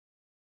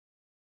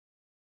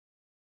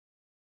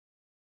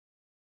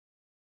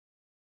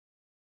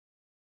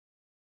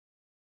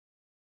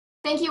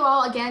Thank you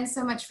all again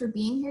so much for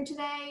being here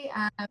today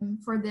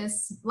for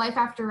this Life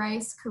After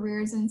Rice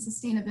Careers in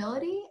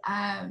Sustainability.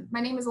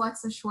 My name is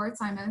Alexa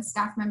Schwartz. I'm a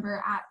staff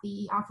member at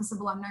the Office of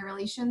Alumni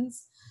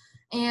Relations.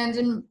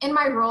 And in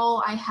my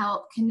role, I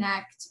help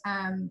connect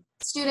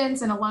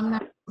students and alumni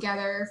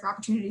together for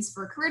opportunities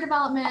for career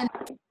development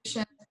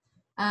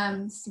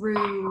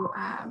through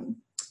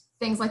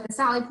things like the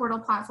Sally Portal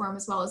platform,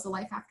 as well as the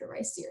Life After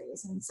Rice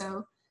series. And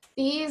so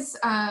these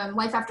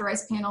Life After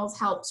Rice panels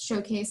help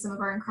showcase some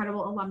of our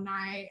incredible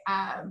alumni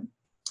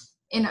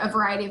in a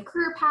variety of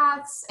career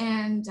paths,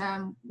 and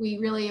we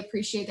really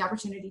appreciate the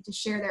opportunity to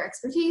share their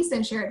expertise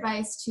and share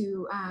advice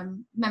to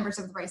members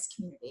of the Rice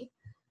community.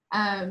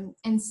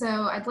 And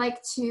so I'd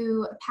like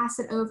to pass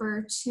it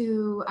over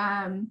to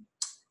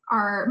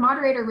our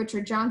moderator,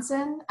 Richard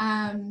Johnson.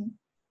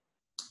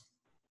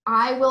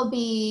 I will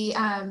be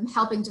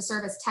helping to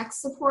serve as tech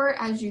support.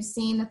 As you've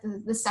seen, that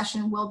the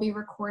session will be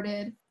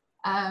recorded.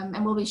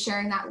 And we'll be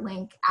sharing that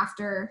link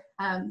after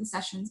the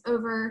session's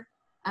over.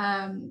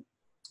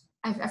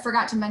 I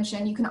forgot to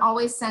mention, you can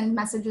always send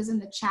messages in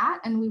the chat,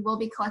 and we will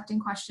be collecting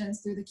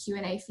questions through the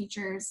Q&A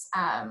features.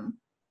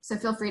 So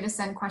feel free to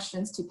send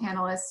questions to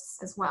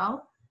panelists as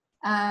well.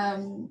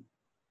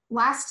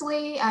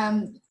 Lastly,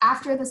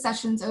 after the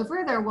session's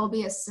over, there will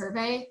be a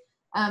survey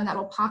that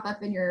will pop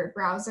up in your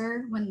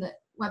browser when the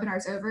webinar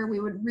is over. We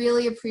would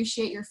really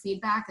appreciate your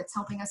feedback. It's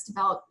helping us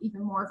develop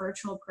even more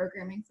virtual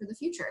programming for the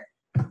future.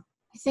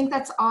 I think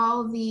that's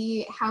all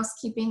the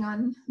housekeeping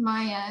on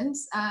my end.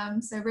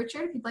 So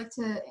Richard, if you'd like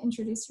to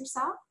introduce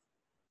yourself.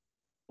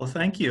 Well,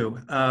 thank you.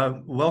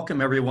 Welcome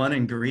everyone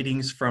and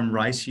greetings from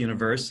Rice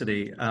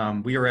University.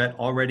 We are at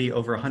already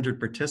over 100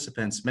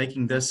 participants,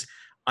 making this,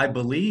 I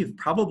believe,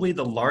 probably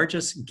the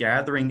largest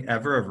gathering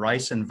ever of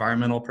Rice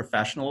environmental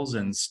professionals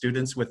and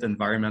students with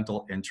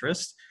environmental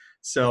interest.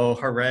 So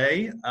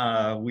hooray,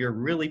 we are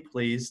really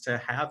pleased to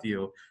have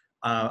you.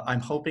 I'm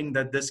hoping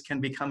that this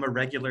can become a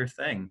regular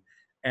thing.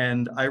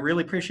 And I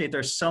really appreciate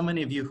there's so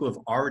many of you who have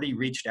already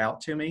reached out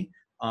to me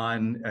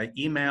on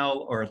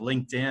email or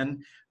LinkedIn.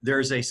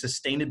 There's a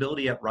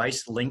Sustainability at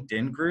Rice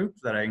LinkedIn group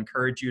that I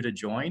encourage you to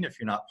join if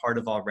you're not part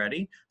of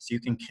already, so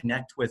you can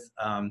connect with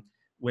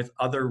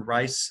other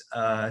Rice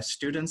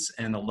students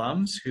and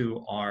alums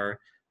who are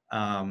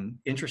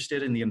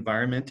interested in the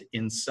environment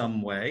in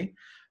some way.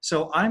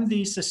 So I'm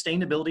the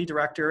Sustainability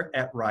Director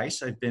at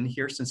Rice. I've been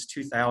here since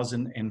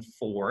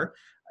 2004.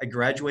 I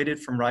graduated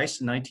from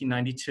Rice in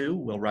 1992,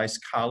 Will Rice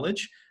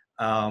College,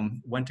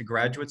 went to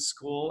graduate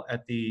school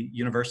at the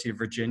University of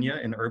Virginia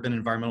in Urban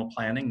Environmental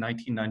Planning,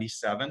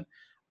 1997.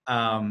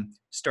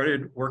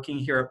 Started working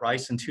here at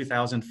Rice in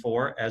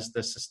 2004 as the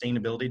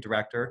Sustainability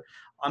Director.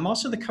 I'm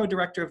also the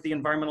co-director of the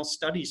Environmental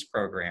Studies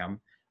program.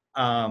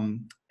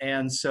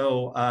 And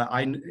so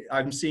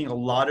I'm seeing a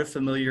lot of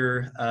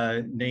familiar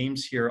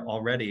names here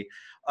already.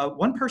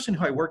 One person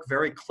who I work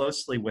very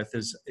closely with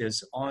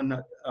is on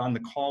the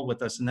call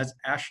with us, and that's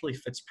Ashley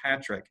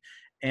Fitzpatrick.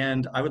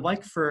 And I would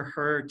like for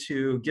her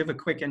to give a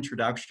quick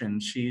introduction.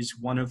 She's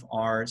one of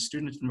our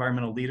student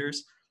environmental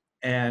leaders,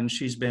 and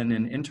she's been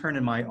an intern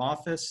in my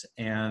office.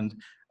 And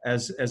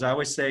as I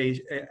always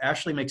say,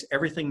 Ashley makes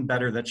everything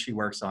better that she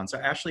works on. So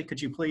Ashley, could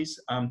you please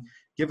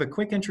give a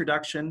quick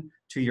introduction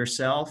to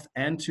yourself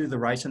and to the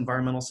Rice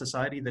Environmental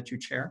Society that you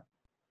chair?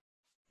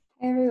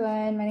 Hi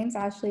everyone, my name is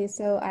Ashley.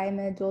 So I'm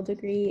a dual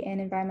degree in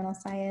environmental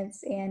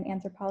science and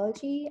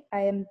anthropology.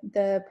 I am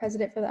the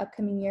president for the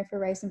upcoming year for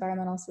Rice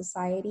Environmental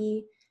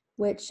Society,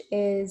 which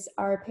is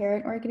our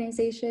parent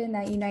organization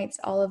that unites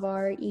all of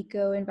our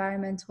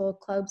eco-environmental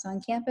clubs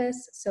on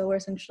campus. So we're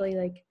essentially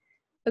like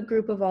a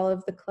group of all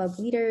of the club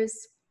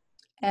leaders.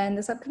 And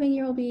this upcoming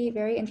year will be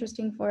very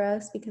interesting for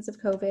us because of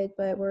COVID,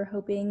 but we're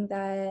hoping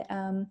that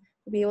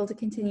we'll be able to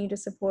continue to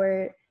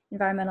support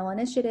environmental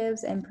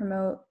initiatives and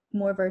promote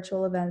more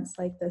virtual events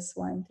like this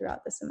one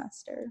throughout the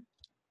semester.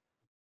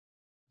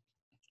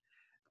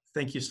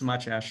 Thank you so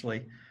much,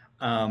 Ashley.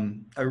 I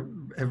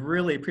have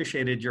really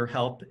appreciated your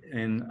help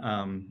in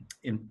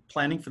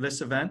planning for this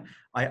event.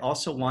 I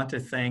also want to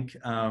thank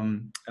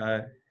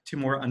two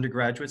more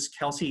undergraduates,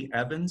 Kelsey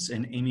Evans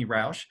and Amy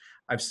Rausch.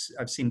 I've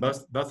seen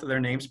both of their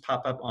names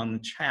pop up on the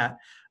chat,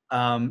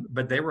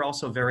 but they were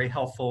also very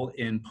helpful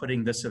in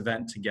putting this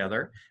event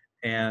together.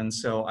 And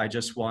so I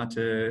just want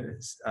to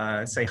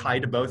say hi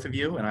to both of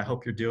you, and I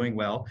hope you're doing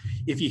well.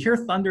 If you hear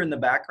thunder in the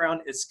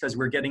background, it's because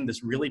we're getting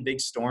this really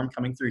big storm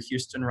coming through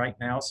Houston right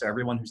now. So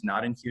everyone who's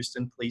not in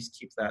Houston, please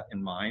keep that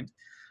in mind.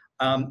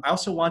 I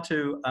also want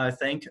to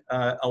thank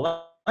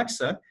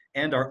Alexa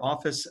and our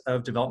Office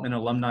of Development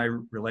and Alumni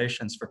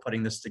Relations for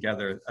putting this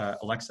together.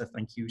 Alexa,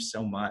 thank you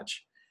so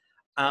much.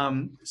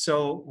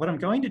 So what I'm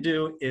going to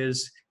do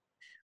is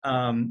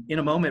in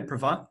a moment,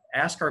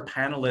 ask our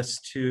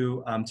panelists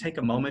to take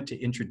a moment to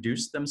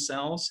introduce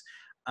themselves,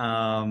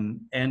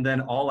 and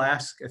then I'll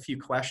ask a few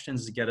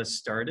questions to get us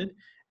started,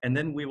 and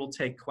then we will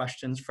take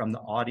questions from the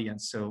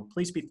audience. So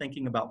please be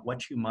thinking about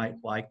what you might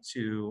like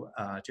to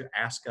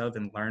ask of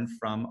and learn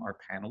from our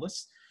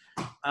panelists.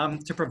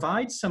 To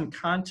provide some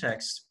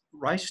context,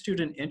 Rice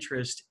student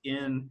interest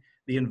in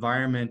the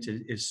environment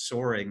is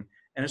soaring.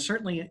 And it's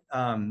certainly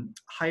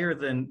higher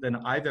than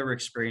I've ever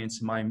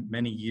experienced in my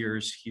many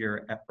years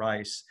here at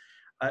Rice.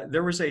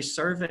 There was a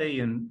survey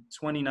in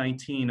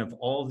 2019 of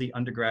all the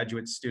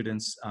undergraduate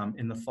students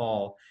in the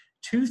fall.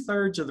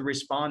 2/3 of the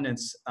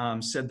respondents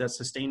said that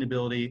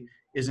sustainability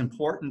is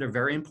important or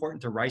very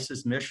important to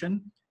Rice's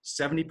mission,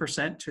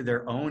 70% to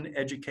their own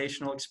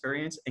educational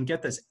experience, and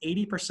get this,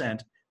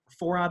 80%,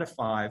 4 out of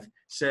 5,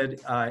 said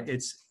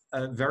it's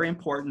very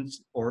important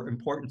or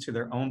important to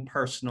their own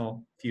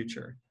personal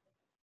future.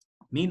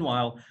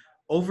 Meanwhile,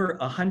 over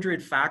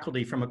 100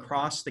 faculty from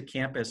across the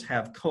campus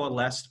have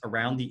coalesced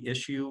around the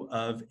issue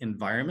of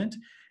environment,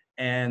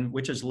 and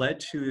which has led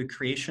to the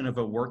creation of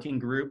a working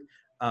group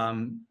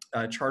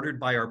chartered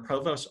by our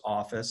provost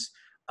office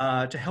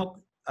to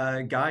help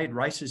guide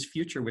Rice's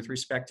future with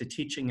respect to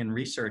teaching and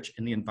research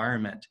in the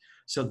environment.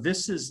 So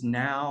this is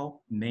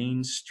now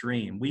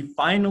mainstream. We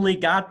finally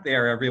got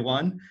there,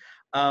 everyone.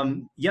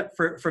 Yet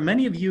for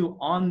many of you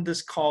on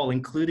this call,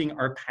 including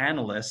our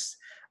panelists,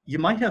 you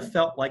might have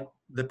felt like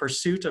the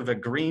pursuit of a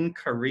green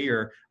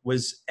career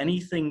was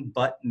anything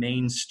but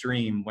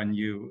mainstream when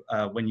you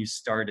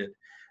started.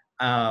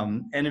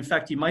 And in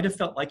fact, you might have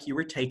felt like you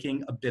were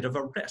taking a bit of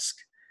a risk.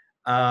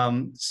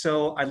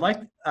 So I'd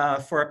like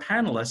for our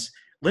panelists,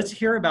 let's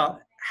hear about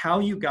how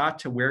you got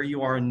to where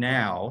you are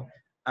now,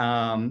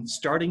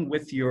 starting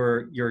with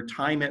your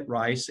time at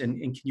Rice, and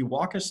can you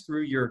walk us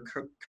through your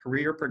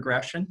career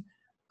progression?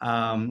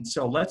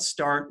 So let's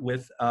start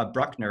with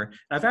Bruckner.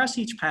 I've asked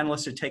each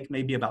panelist to take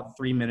maybe about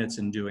 3 minutes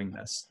in doing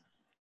this.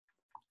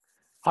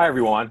 Hi,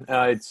 everyone.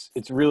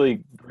 It's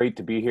really great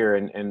to be here,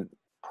 and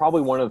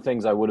probably one of the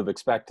things I would have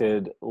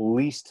expected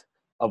least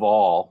of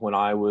all when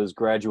I was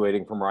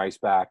graduating from Rice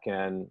back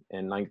in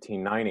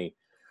 1990.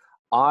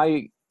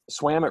 I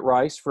swam at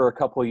Rice for a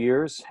couple of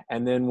years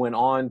and then went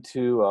on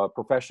to a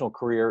professional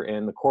career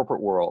in the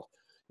corporate world,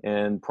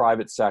 in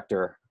private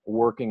sector,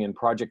 working in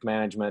project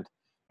management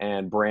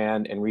and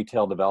brand and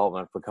retail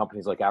development for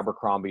companies like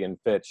Abercrombie and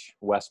Fitch,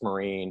 West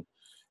Marine,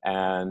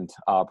 and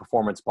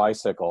Performance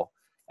Bicycle.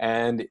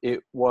 And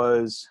it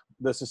was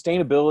the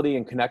sustainability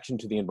and connection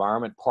to the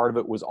environment. Part of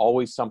it was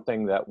always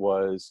something that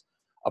was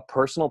a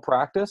personal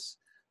practice,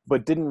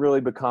 but didn't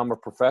really become a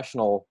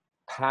professional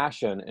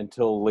passion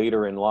until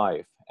later in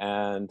life.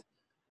 And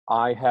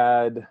I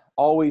had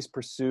always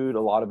pursued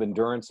a lot of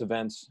endurance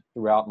events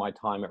throughout my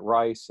time at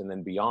Rice, and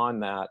then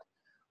beyond that,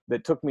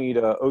 that took me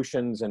to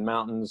oceans and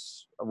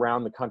mountains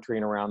around the country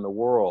and around the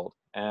world.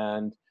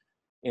 And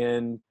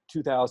in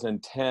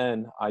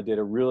 2010, I did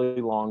a really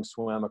long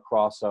swim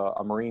across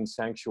a marine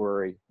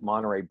sanctuary,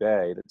 Monterey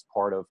Bay, that's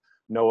part of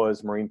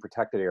NOAA's marine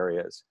protected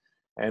areas.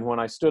 And when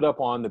I stood up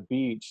on the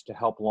beach to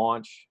help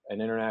launch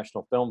an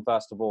international film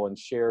festival and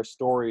share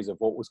stories of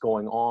what was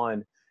going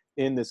on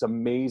in this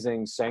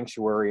amazing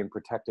sanctuary and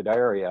protected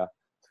area,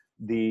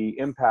 the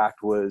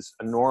impact was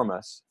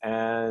enormous.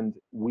 And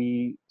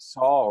we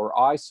saw, or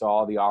I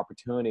saw, the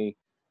opportunity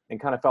and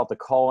kind of felt the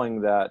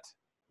calling that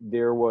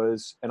there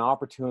was an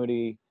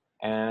opportunity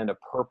and a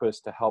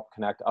purpose to help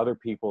connect other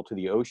people to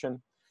the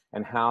ocean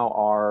and how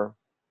our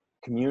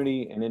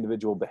community and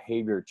individual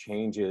behavior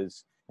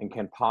changes and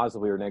can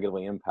positively or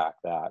negatively impact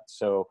that.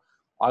 So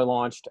I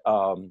launched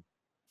a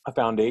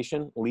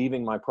foundation,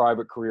 leaving my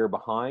private career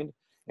behind,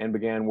 and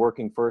began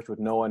working first with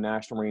NOAA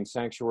National Marine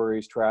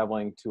Sanctuaries,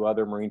 traveling to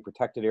other marine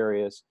protected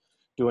areas,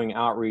 doing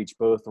outreach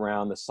both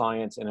around the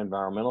science and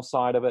environmental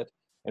side of it,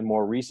 and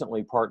more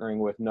recently partnering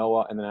with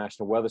NOAA and the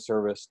National Weather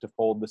Service to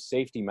fold the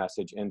safety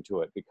message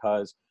into it.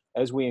 Because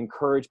as we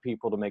encourage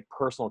people to make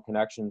personal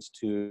connections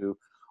to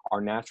our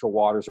natural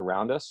waters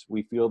around us,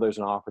 we feel there's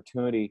an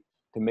opportunity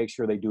to make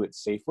sure they do it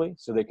safely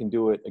so they can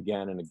do it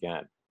again and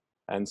again.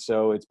 And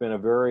so it's been a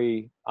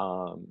very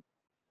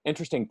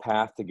interesting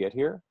path to get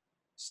here.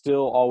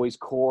 Still always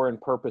core and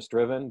purpose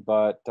driven,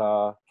 but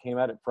came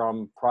at it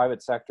from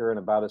private sector and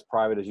about as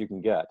private as you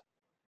can get.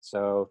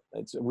 So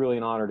it's really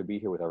an honor to be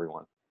here with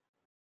everyone.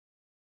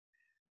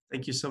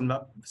 Thank you so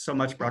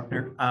much,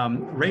 Bruckner.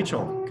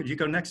 Rachel, could you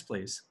go next,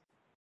 please?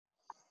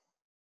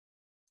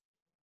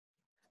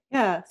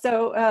 Yeah,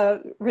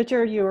 so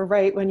Richard, you were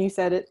right when you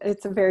said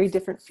it's a very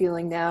different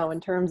feeling now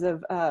in terms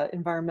of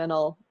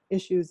environmental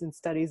issues and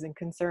studies and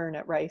concern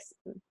at Rice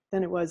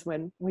than it was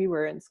when we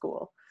were in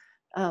school.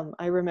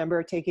 I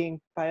remember taking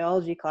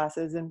biology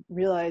classes and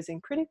realizing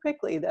pretty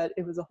quickly that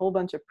it was a whole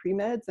bunch of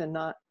pre-meds and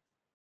not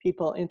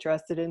people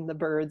interested in the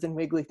birds and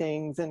wiggly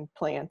things and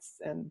plants,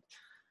 and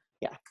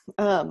yeah.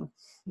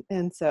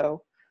 And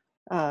so,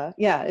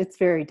 yeah, it's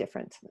very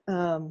different.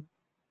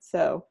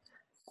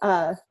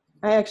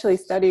 I actually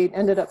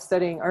ended up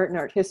studying art and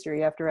art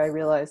history after I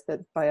realized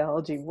that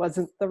biology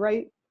wasn't the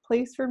right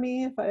place for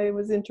me if I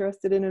was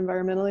interested in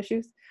environmental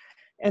issues.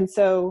 And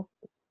so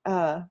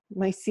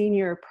my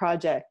senior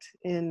project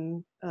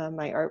in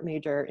my art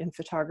major in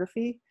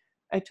photography,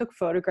 I took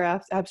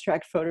photographs,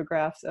 abstract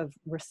photographs of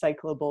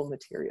recyclable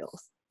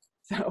materials.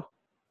 So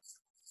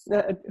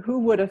who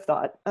would have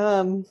thought?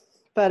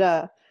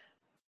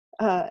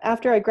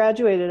 After I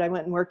graduated, I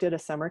went and worked at a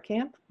summer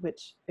camp,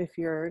 which if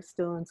you're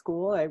still in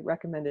school, I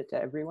recommend it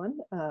to everyone.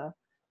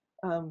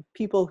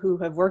 People who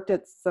have worked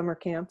at summer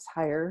camps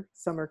hire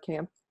summer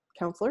camp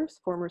counselors,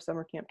 former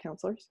summer camp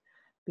counselors,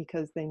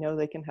 because they know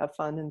they can have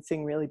fun and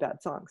sing really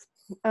bad songs.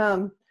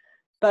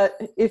 But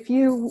if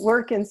you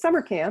work in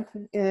summer camp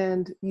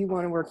and you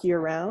want to work year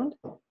round,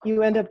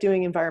 you end up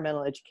doing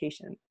environmental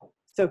education.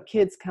 So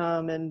kids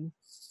come and,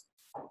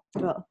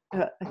 well,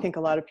 I think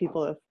a lot of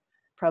people have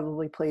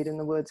probably played in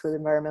the woods with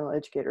environmental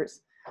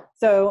educators.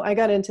 So I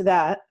got into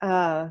that,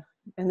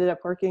 ended up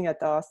working at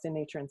the Austin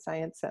Nature and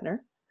Science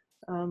Center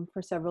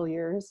for several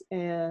years.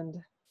 And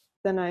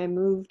then I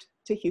moved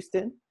to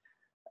Houston,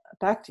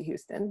 back to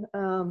Houston.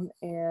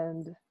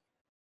 And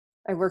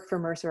I worked for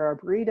Mercer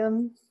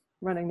Arboretum,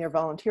 running their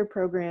volunteer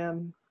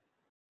program,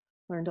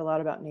 learned a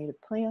lot about native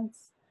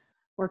plants,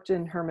 worked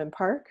in Herman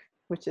Park,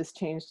 which has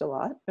changed a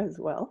lot as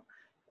well.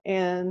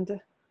 And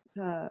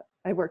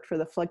I worked for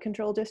the flood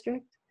control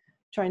district,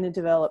 trying to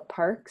develop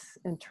parks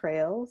and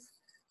trails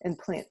and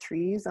plant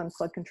trees on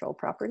flood control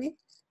property.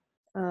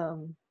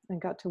 And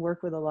got to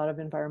work with a lot of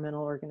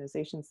environmental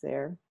organizations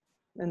there.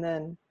 And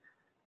then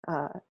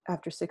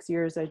after 6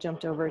 years, I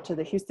jumped over to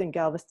the Houston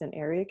Galveston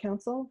Area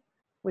Council,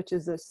 which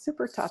is a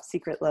super top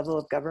secret level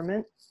of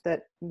government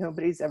that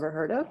nobody's ever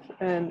heard of.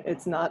 And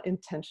it's not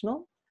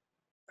intentional.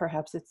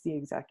 Perhaps it's the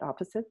exact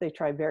opposite. They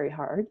try very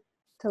hard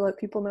to let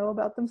people know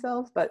about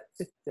themselves, but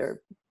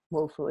they're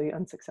woefully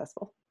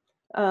unsuccessful.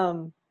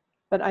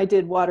 But I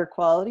did water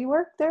quality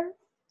work there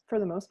for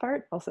the most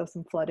part, also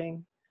some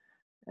flooding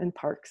and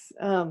parks.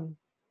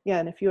 Yeah,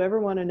 and if you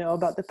ever want to know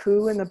about the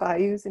poo and the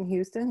bayous in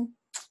Houston,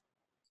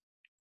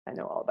 I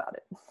know all about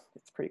it.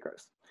 It's pretty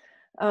gross.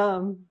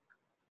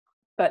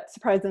 But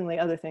surprisingly,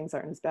 other things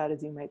aren't as bad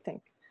as you might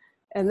think.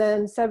 And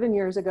then 7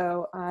 years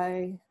ago,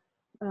 I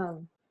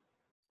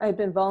had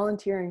been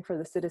volunteering for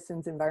the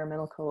Citizens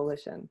Environmental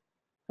Coalition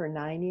for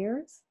 9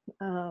 years,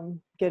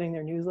 getting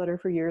their newsletter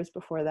for years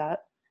before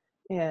that.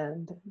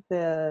 And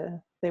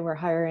they were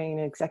hiring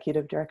an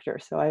executive director,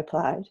 so I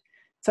applied.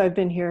 So I've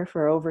been here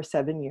for over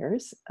 7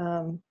 years.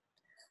 And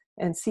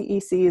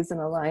CEC is an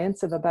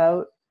alliance of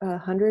about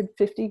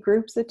 150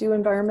 groups that do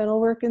environmental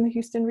work in the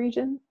Houston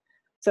region.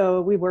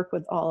 So we work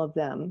with all of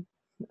them,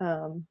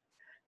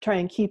 try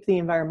and keep the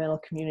environmental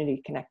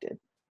community connected.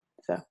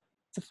 So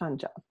it's a fun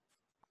job.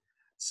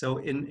 So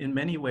in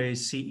many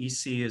ways,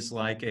 CEC is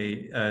like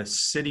a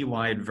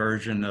citywide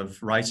version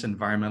of Rice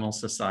Environmental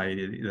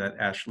Society that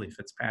Ashley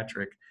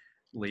Fitzpatrick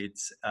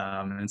leads.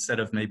 Instead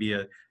of maybe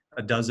a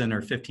dozen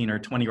or 15 or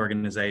 20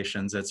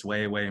 organizations, it's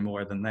way, way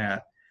more than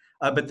that.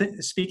 But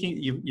speaking,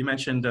 you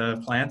mentioned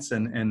plants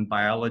and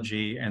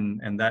biology,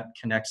 and that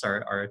connects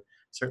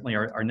certainly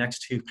our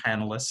next two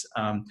panelists.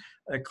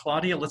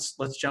 Claudia,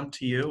 let's jump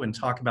to you and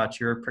talk about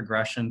your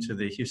progression to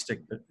the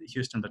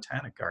Houston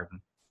Botanic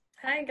Garden.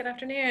 Hi, good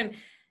afternoon.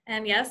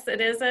 And yes,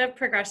 it is a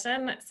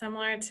progression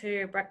similar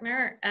to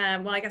Bruckner.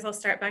 Well, I guess I'll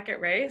start back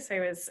at Rice. I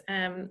was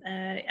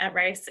at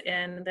Rice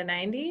in the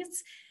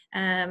 90s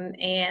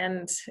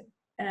and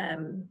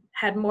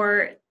had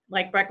more,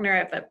 like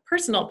Bruckner, of a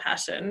personal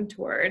passion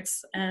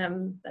towards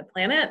the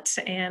planet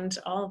and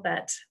all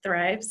that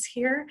thrives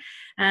here,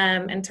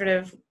 and sort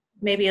of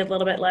maybe a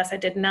little bit less. I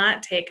did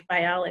not take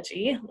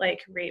biology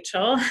like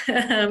Rachel.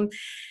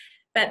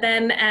 But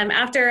then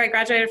after I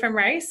graduated from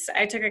Rice,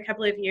 I took a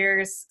couple of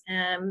years,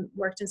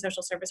 worked in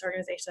social service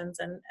organizations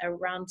and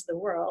around the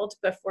world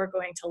before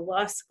going to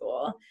law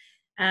school.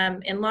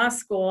 In law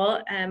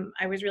school,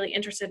 I was really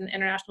interested in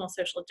international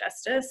social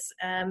justice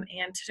and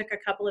took a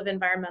couple of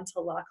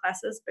environmental law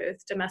classes, both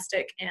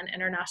domestic and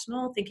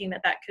international, thinking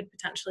that that could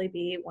potentially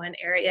be one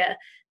area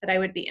that I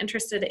would be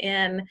interested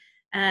in.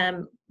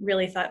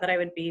 Really thought that I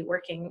would be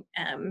working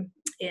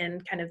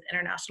in kind of the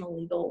international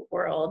legal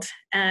world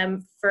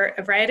for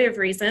a variety of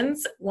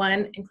reasons.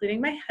 One, including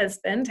my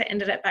husband, I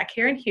ended up back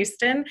here in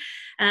Houston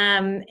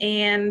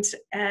and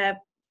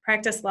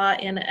practiced law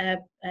in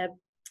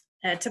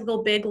a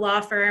typical big law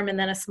firm and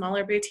then a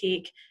smaller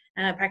boutique.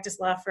 Practiced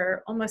law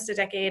for almost a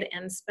decade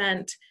and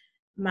spent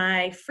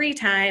my free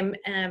time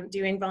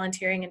doing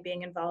volunteering and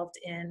being involved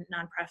in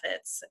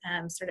nonprofits,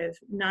 sort of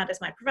not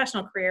as my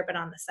professional career, but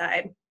on the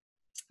side.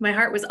 My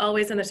heart was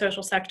always in the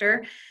social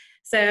sector.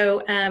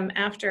 So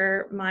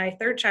after my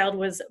third child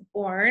was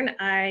born,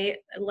 I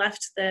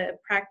left the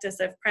practice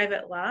of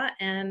private law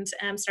and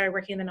started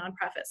working in the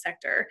nonprofit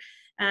sector.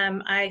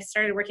 I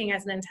started working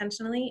as an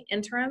intentionally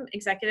interim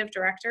executive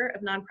director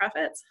of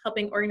nonprofits,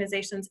 helping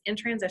organizations in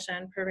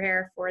transition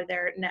prepare for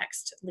their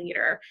next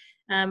leader.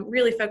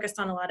 Really focused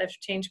on a lot of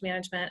change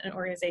management and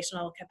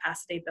organizational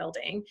capacity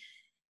building.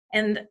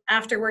 And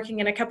after working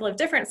in a couple of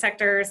different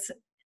sectors,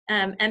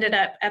 ended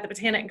up at the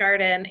Botanic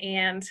Garden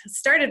and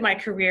started my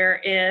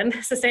career in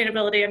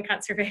sustainability and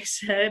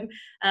conservation.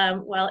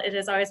 Well, it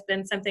has always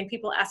been something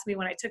people asked me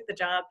when I took the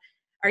job,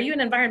 are you an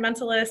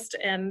environmentalist?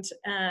 And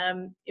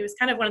it was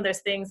kind of one of those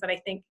things that I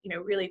think,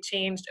 really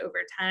changed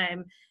over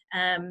time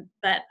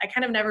But I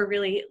kind of never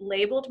really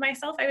labeled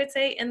myself, I would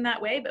say, in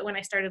that way. But when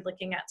I started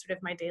looking at sort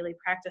of my daily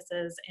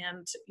practices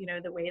and, you know,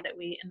 the way that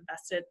we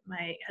invested,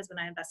 my husband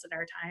and I invested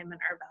our time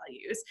and our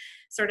values,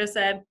 sort of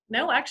said,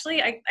 no,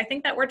 actually, I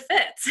think that word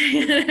fits,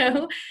 you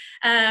know?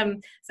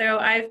 So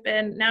I've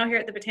been now here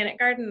at the Botanic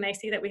Garden, and I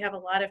see that we have a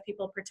lot of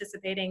people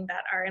participating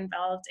that are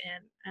involved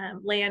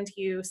in land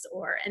use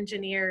or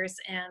engineers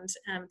and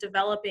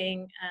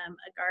developing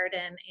a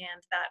garden,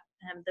 and that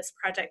this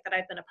project that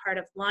I've been a part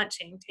of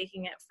launching,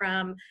 taking it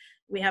from,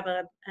 we have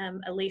a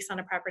lease on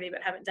a property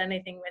but haven't done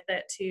anything with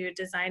it, to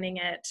designing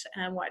it,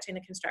 watching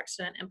the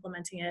construction,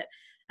 implementing it.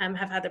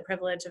 Have had the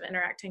privilege of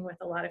interacting with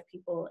a lot of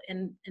people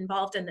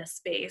involved in this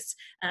space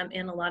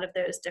in a lot of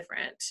those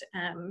different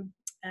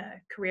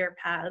career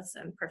paths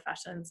and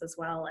professions as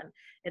well. And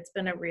it's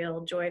been a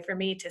real joy for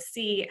me to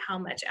see how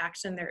much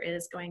action there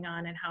is going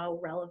on and how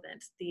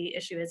relevant the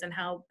issue is, and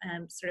how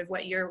sort of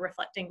what you're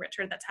reflecting,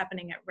 Richard, that's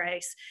happening at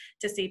Rice,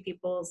 to see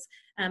people's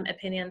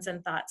opinions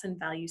and thoughts and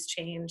values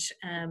change,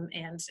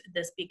 and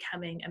this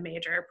becoming a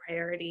major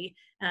priority.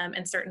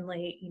 And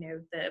certainly, you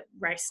know, the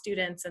Rice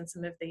students and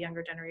some of the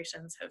younger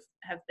generations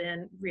have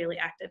been really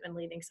active in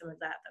leading some of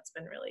that. That's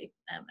been really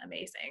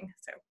amazing.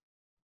 So.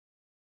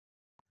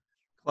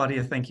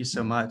 Claudia, thank you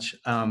so much.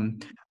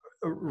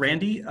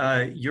 Rande,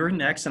 you're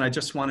next, and I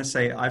just want to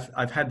say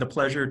I've had the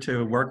pleasure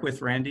to work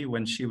with Rande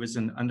when she was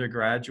an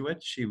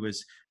undergraduate. She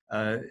was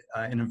an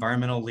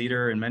environmental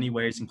leader in many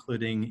ways,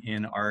 including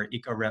in our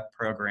EcoRep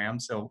program.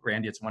 So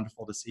Rande, it's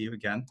wonderful to see you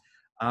again.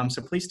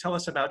 So please tell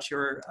us about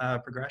your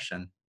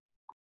progression.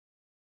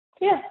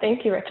 Yeah,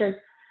 thank you, Richard.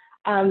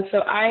 So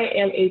I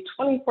am a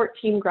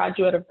 2014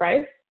 graduate of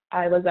Rice.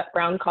 I was at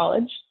Brown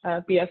College,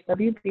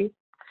 BSWP.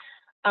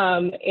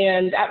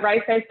 And at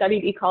Rice, I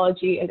studied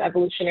ecology and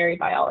evolutionary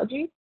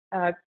biology.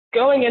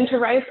 Going into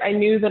Rice, I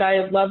knew that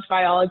I loved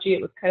biology.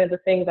 It was kind of the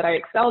thing that I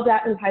excelled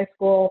at in high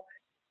school.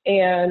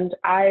 And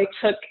I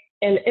took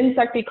an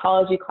insect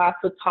ecology class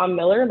with Tom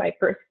Miller my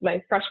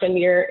freshman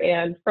year.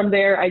 And from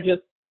there, I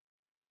just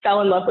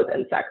fell in love with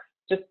insects,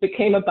 just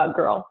became a bug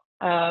girl.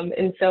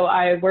 And so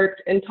I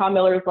worked in Tom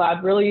Miller's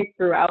lab really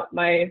throughout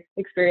my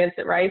experience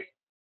at Rice.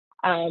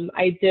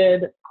 I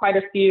did quite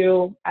a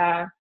few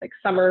like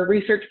summer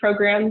research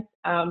programs.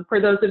 For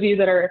those of you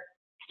that are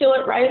still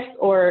at Rice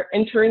or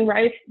entering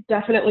Rice,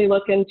 definitely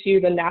look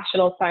into the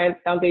National Science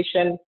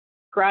Foundation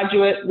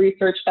Graduate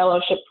Research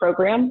Fellowship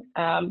Program.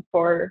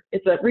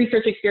 It's a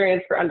research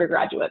experience for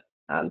undergraduates.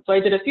 So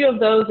I did a few of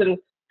those, and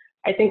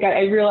I think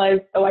I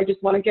realized, oh, I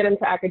just want to get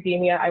into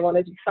academia. I want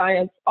to do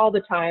science all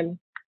the time.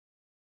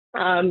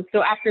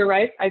 So after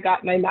Rice, I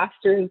got my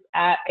master's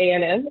at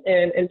A&M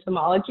in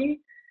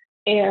entomology.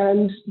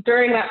 And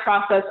during that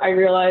process, I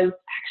realized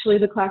actually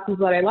the classes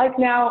that I like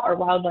now are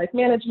wildlife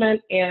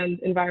management and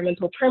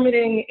environmental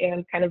permitting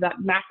and kind of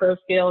that macro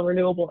scale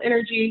renewable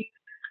energy.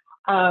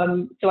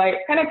 So I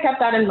kind of kept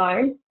that in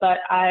mind, but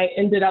I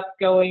ended up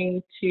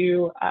going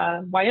to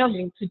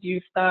Wyoming to do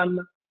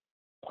some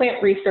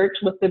plant research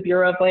with the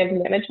Bureau of Land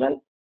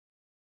Management.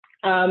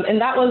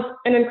 And that was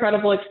an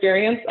incredible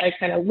experience. I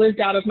kind of lived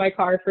out of my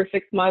car for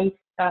 6 months,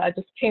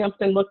 just camped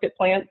and looked at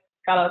plants,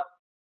 got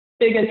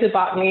big into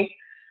botany.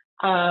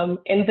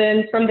 And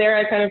then from there,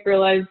 I kind of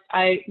realized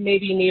I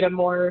maybe need a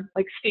more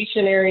like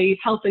stationary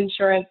health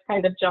insurance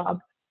kind of job.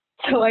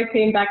 So I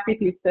came back to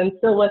Houston,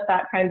 still with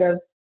that kind of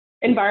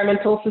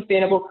environmental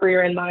sustainable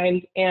career in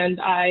mind. And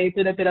I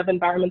did a bit of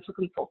environmental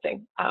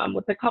consulting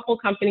with a couple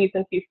companies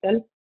in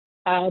Houston.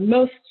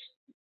 Most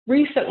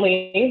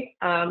recently,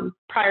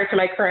 prior to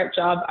my current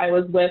job, I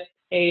was with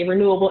a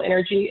renewable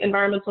energy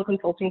environmental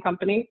consulting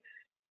company.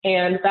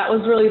 And that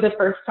was really the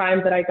first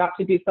time that I got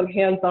to do some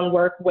hands-on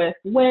work with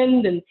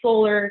wind and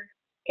solar.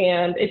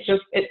 And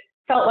it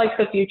felt like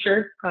the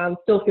future,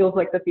 still feels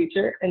like the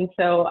future. And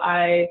so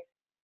I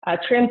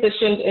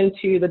transitioned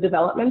into the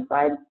development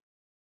side.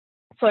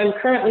 So I'm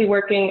currently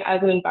working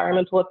as an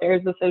environmental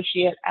affairs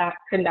associate at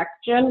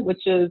ConnectGen,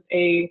 which is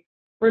a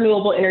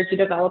renewable energy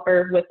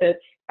developer with its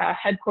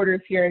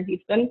headquarters here in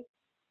Houston.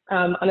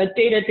 On a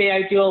day-to-day,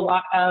 I do a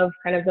lot of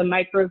kind of the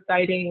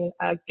micro-siting,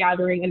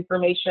 gathering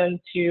information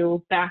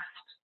to best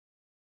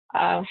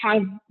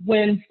have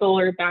wind,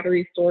 solar,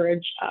 battery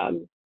storage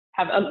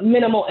have a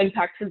minimal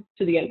impact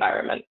to the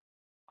environment.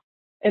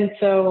 And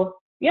so,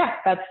 yeah,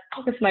 that's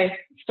my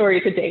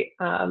story to date.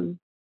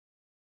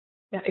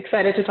 Yeah,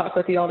 excited to talk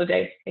with you all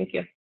today. Thank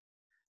you.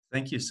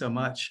 Thank you so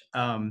much.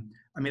 I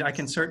mean, I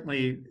can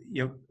certainly,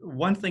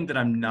 one thing that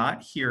I'm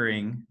not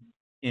hearing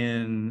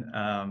in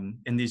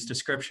these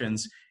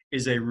descriptions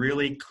is a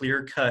really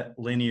clear-cut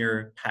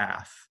linear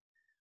path.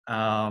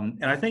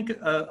 And I think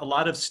a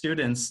lot of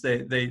students,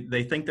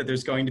 they think that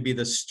there's going to be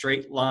this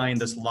straight line,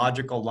 this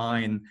logical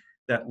line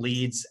that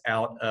leads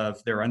out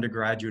of their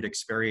undergraduate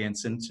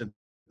experience into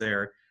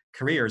their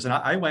careers. And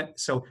I'm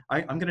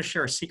going to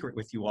share a secret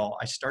with you all.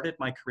 I started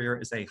my career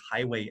as a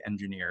highway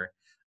engineer,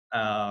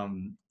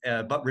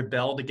 but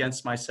rebelled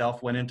against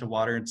myself, went into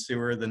water and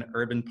sewer, then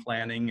urban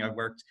planning. I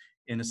worked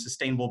in a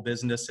sustainable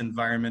business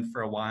environment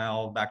for a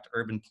while, back to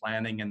urban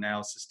planning, and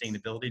now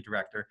sustainability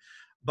director.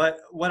 But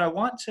what I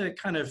want to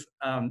kind of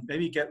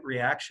maybe get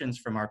reactions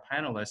from our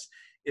panelists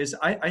is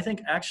I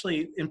think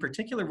actually, in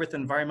particular with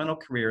environmental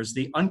careers,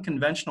 the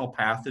unconventional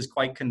path is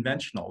quite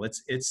conventional.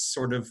 It's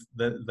sort of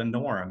the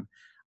norm.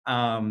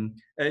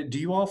 Do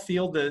you all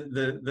feel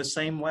the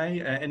same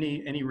way?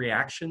 Any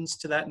reactions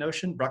to that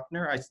notion,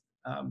 Bruckner?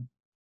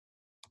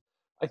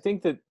 I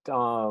think that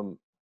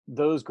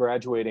those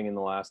graduating in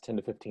the last 10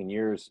 to 15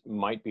 years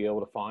might be able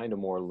to find a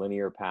more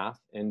linear path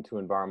into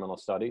environmental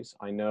studies.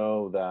 I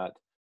know that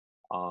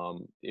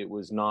it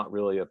was not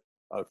really a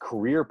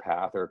career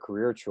path or a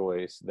career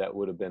choice that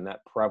would have been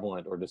that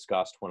prevalent or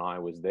discussed when I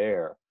was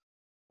there.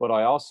 But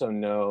I also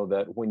know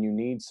that when you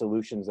need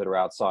solutions that are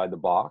outside the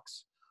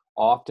box,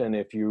 often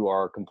if you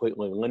are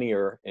completely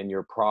linear in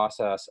your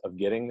process of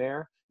getting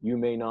there, you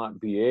may not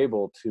be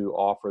able to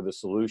offer the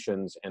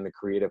solutions and the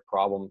creative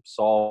problem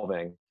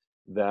solving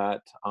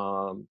that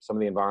some of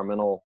the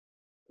environmental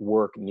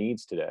work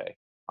needs today.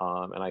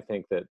 And I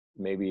think that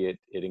maybe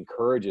it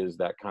encourages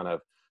that kind of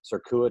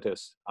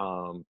circuitous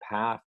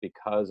path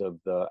because of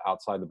the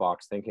outside the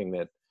box thinking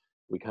that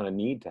we kind of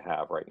need to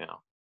have right now.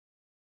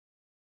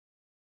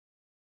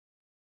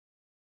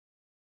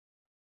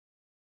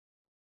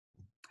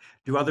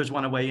 Do others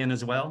want to weigh in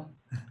as well?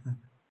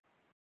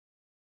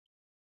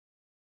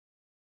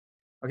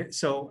 Okay,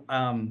 so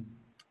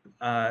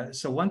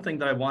so one thing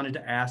that I wanted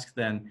to ask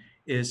then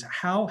is,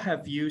 how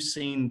have you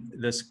seen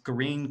this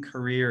green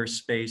career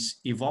space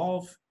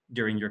evolve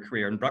during your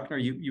career? And Bruckner,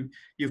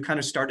 you've kind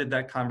of started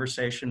that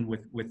conversation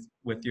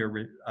with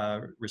your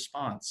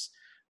response.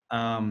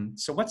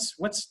 So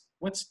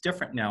what's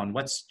different now, and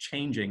what's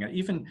changing?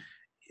 Even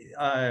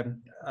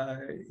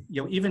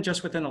even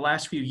just within the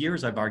last few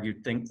years, I've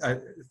argued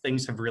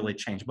things have really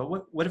changed. But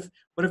what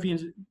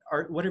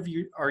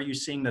are you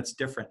seeing that's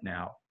different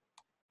now?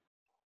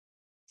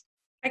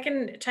 I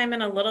can chime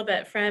in a little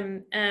bit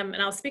from, and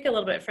I'll speak a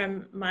little bit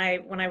from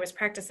when I was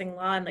practicing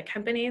law and the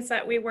companies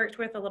that we worked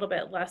with, a little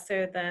bit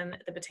lesser than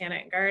the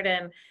Botanic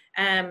Garden.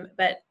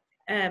 But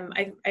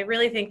I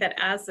really think that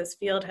as this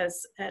field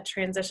has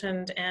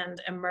transitioned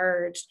and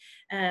emerged,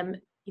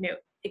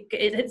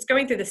 it's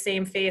going through the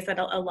same phase that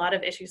a lot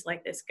of issues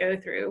like this go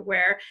through,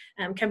 where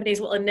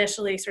companies will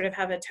initially sort of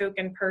have a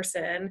token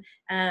person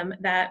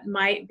that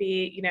might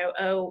be,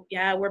 oh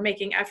yeah, we're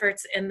making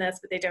efforts in this,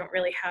 but they don't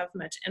really have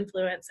much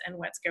influence in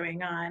what's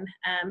going on.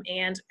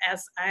 And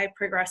as I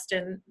progressed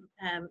in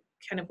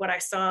kind of what I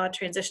saw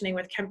transitioning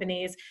with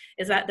companies,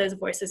 is that those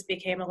voices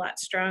became a lot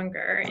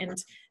stronger,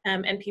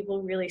 and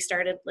people really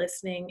started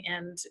listening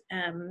and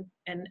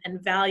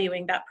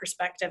valuing that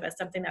perspective as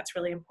something that's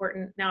really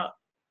important. Now,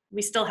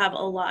 we still have a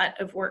lot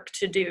of work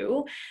to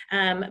do,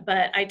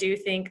 but I do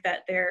think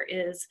that there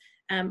is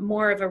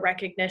more of a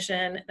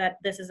recognition that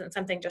this isn't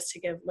something just to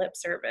give lip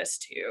service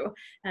to,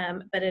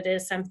 but it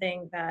is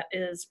something that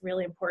is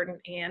really important,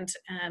 and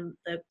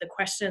the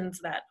questions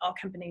that all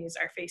companies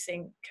are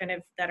facing, kind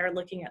of that are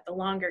looking at the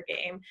longer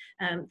game,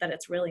 that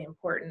it's really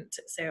important.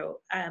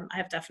 So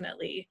I've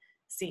definitely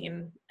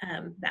seen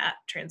that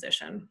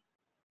transition.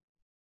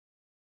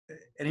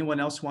 Anyone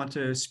else want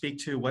to speak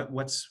to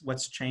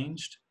what's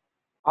changed?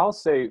 I'll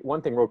say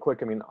one thing real quick.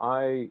 I mean,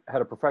 I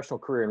had a professional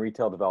career in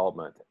retail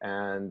development,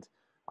 and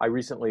I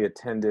recently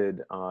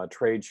attended a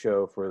trade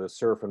show for the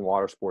surf and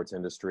water sports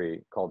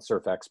industry called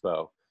Surf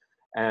Expo,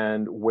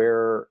 and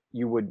where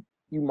you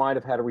might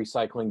have had a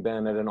recycling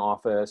bin at an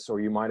office, or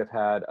you might have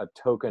had a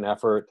token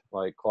effort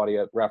like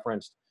Claudia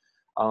referenced.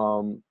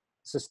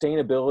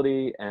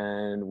 Sustainability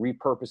and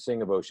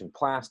repurposing of ocean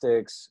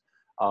plastics,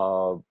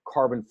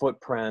 carbon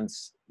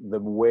footprints, the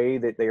way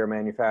that they are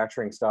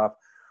manufacturing stuff.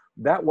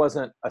 That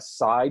wasn't a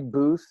side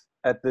booth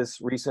at this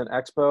recent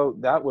expo.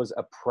 That was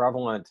a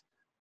prevalent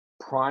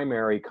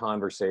primary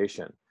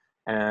conversation.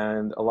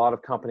 And a lot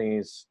of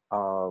companies,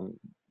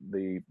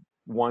 the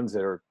ones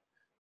that are,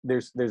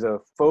 there's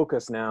a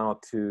focus now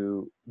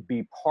to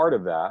be part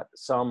of that.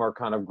 Some are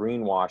kind of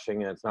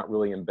greenwashing and it's not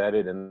really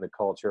embedded in the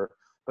culture,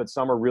 but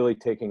some are really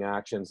taking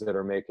actions that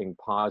are making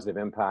positive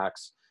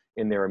impacts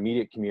in their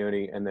immediate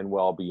community and then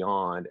well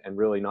beyond, and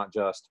really not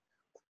just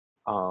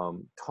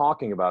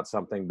talking about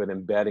something, but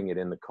embedding it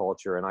in the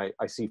culture. And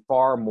I see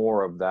far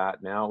more of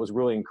that now. It was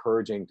really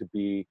encouraging to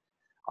be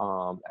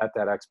at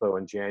that expo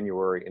in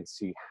January and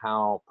see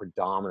how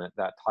predominant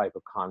that type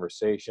of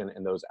conversation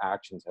and those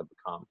actions have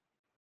become.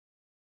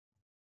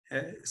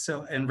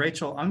 And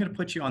Rachel, I'm going to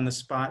put you on the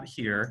spot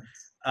here.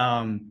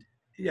 We're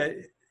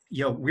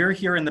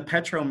here in the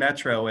Petro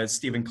Metro, as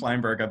Stephen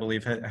Kleinberg, I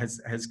believe,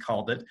 has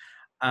called it.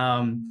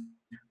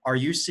 Are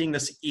you seeing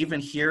this even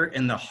here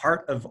in the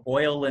heart of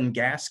oil and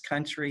gas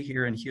country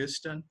here in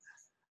Houston?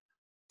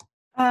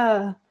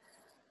 Well,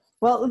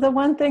 the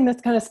one thing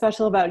that's kind of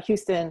special about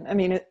Houston, I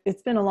mean,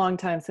 it's been a long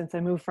time since I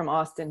moved from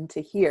Austin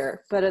to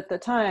here, but at the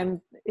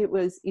time it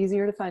was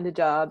easier to find a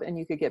job and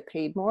you could get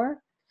paid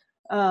more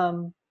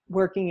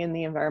working in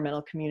the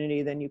environmental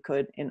community than you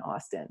could in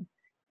Austin.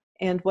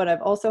 And what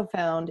I've also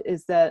found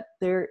is that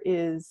there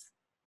is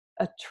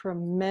a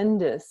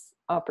tremendous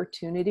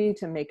opportunity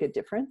to make a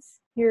difference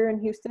here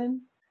in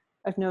Houston.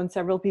 I've known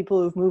several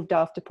people who've moved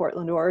off to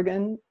Portland,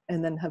 Oregon,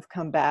 and then have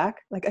come back.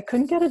 Like, I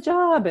couldn't get a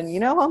job,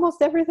 and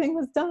almost everything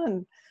was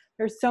done.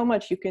 There's so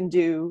much you can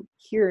do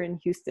here in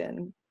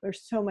Houston.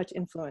 There's so much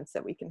influence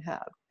that we can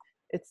have.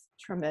 It's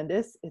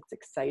tremendous, it's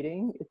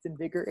exciting, it's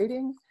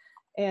invigorating,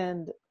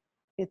 and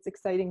it's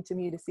exciting to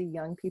me to see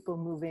young people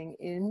moving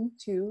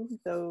into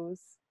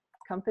those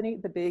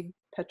companies, the big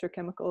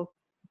petrochemical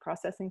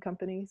processing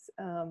companies,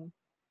 and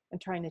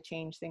trying to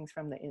change things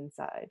from the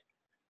inside.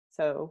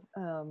 So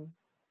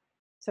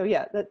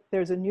yeah,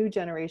 there's a new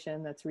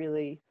generation that's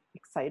really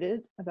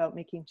excited about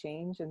making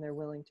change, and they're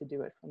willing to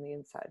do it from the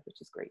inside,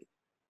 which is great.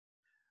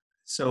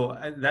 So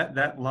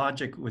that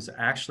logic was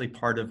actually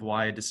part of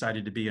why I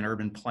decided to be an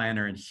urban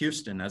planner in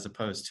Houston as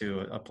opposed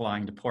to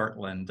applying to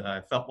Portland.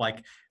 I felt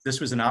like this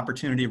was an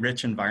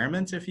opportunity-rich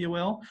environment, if you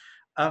will.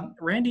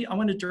 Rande, I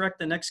want to direct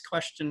the next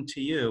question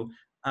to you.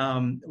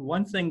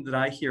 One thing that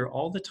I hear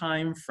all the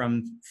time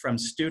from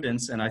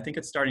students, and I think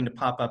it's starting to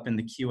pop up in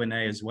the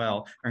Q&A as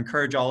well, I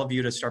encourage all of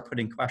you to start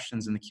putting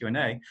questions in the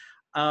Q&A.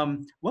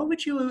 What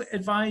would you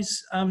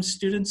advise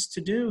students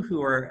to do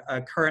who are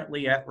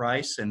currently at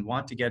Rice and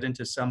want to get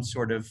into some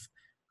sort of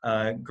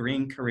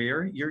green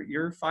career?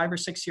 You're 5 or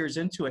 6 years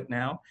into it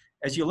now.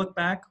 As you look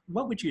back,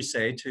 what would you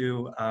say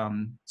to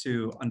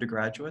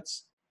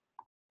undergraduates?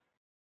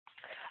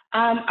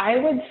 I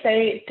would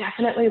say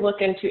definitely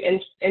look into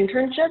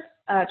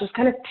internships. Just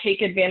kind of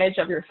take advantage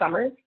of your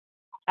summers.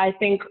 I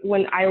think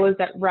when I was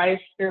at Rice,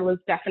 there was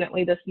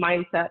definitely this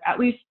mindset, at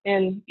least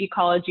in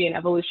ecology and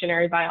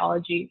evolutionary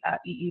biology at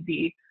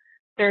EEB,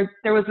 there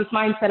was this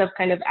mindset of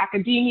kind of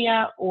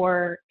academia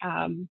or,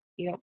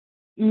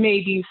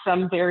 maybe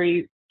some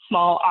very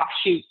small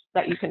offshoots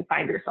that you can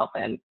find yourself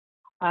in.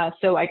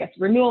 So I guess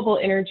renewable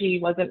energy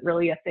wasn't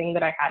really a thing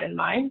that I had in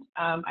mind.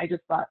 I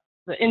just thought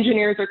the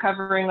engineers are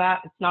covering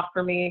that. It's not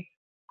for me.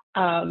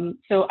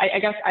 So I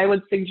guess I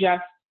would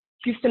suggest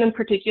Houston in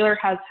particular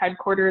has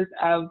headquarters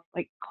of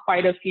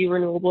quite a few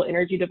renewable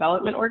energy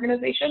development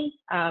organizations,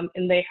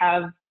 and they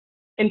have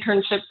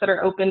internships that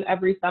are open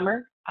every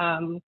summer.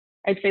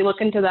 I'd say look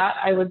into that.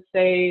 I would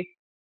say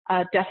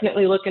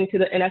definitely look into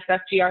the NSF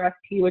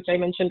GRFP, which I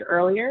mentioned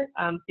earlier,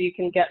 so you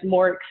can get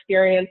more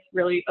experience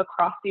really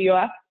across the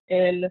US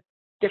in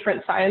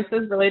different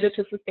sciences related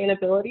to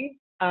sustainability.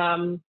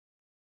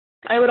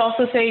 I would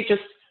also say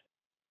just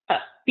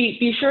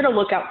be sure to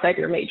look outside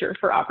your major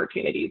for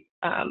opportunities.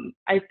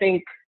 I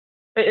think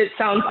it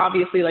sounds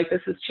obviously like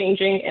this is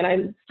changing, and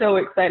I'm so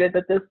excited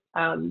that this,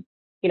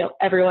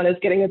 everyone is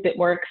getting a bit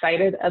more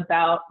excited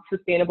about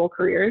sustainable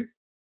careers.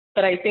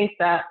 But I think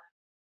that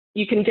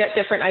you can get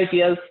different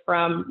ideas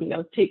from,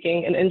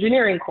 taking an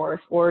engineering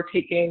course or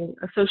taking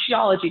a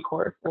sociology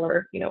course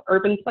or,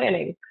 urban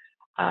planning.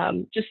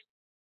 Just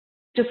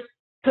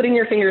putting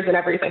your fingers in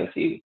everything so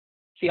you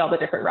see all the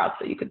different routes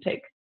that you could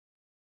take.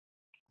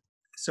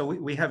 So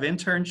we have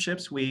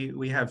internships,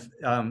 we have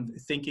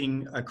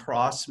thinking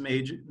across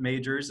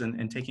majors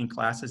and taking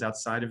classes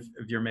outside of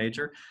your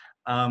major.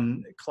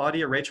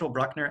 Claudia, Rachel,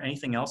 Bruckner,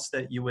 anything else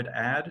that you would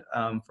add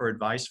for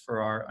advice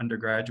for our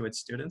undergraduate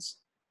students?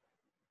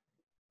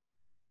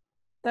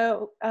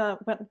 So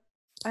when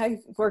I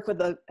work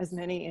with as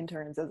many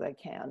interns as I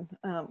can,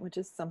 which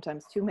is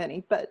sometimes too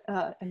many, but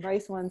and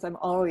Rice ones I'm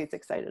always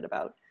excited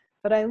about.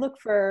 But I look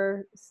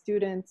for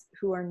students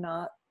who are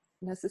not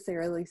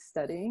necessarily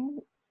studying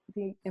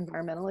the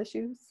environmental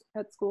issues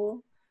at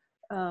school.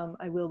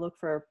 I will look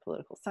for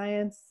political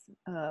science,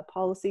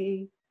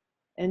 policy,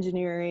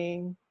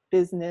 engineering,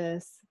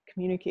 business,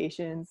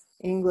 communications,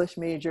 English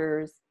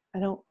majors. I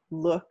don't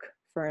look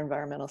for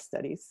environmental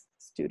studies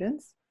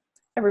students.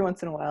 Every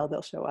once in a while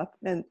they'll show up,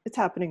 and it's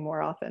happening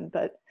more often,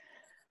 but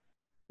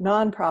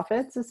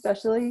nonprofits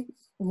especially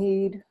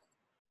need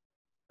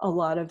a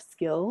lot of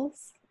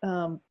skills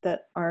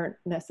that aren't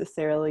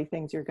necessarily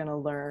things you're going to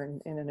learn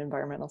in an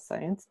environmental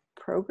science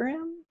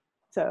program.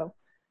 So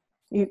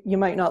you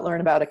might not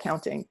learn about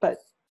accounting, but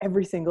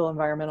every single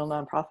environmental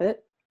nonprofit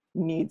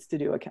needs to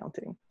do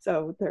accounting.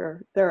 So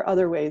there are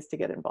other ways to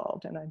get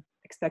involved, and I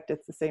expect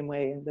it's the same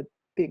way in the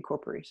big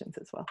corporations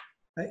as well.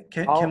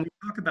 Can we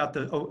talk about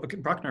okay,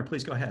 Bruckner,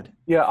 please go ahead.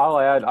 Yeah, I'll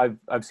add,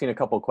 I've seen a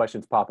couple of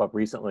questions pop up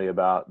recently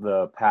about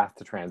the path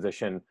to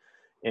transition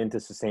into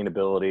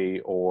sustainability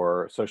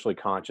or socially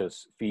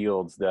conscious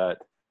fields that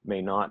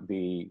may not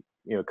be,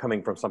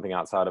 coming from something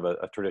outside of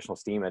a traditional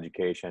STEAM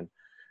education.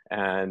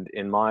 And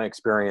in my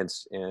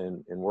experience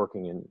in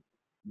working in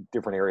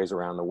different areas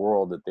around the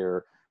world, that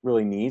there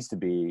really needs to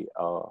be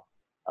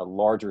a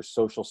larger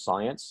social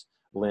science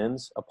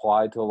lens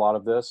applied to a lot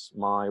of this.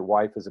 My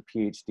wife is a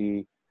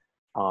PhD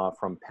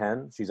from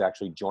Penn. She's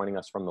actually joining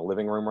us from the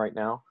living room right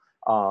now.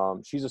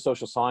 She's a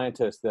social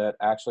scientist that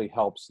actually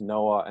helps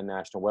NOAA and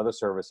National Weather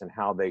Service in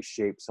how they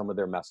shape some of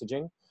their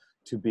messaging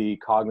to be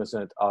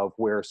cognizant of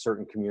where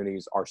certain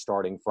communities are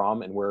starting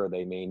from and where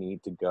they may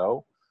need to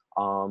go.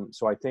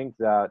 So I think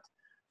that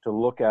to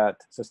look at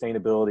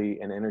sustainability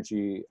and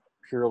energy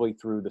purely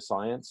through the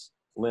science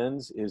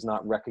lens is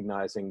not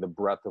recognizing the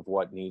breadth of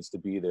what needs to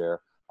be there.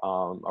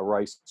 A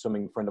Rice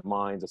swimming friend of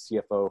mine is a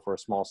CFO for a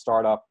small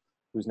startup.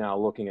 who's now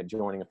looking at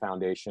joining a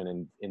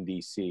foundation in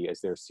DC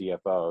as their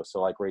CFO.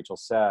 So like Rachel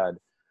said,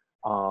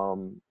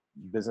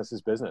 business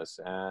is business,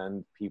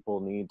 and people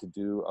need to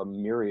do a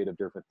myriad of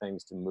different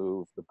things to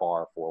move the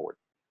bar forward.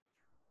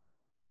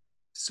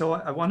 So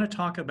I want to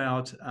talk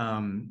about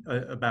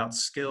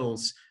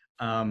skills.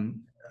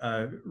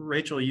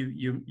 Rachel,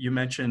 you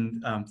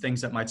mentioned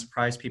things that might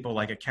surprise people,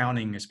 like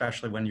accounting,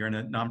 especially when you're in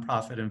a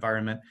nonprofit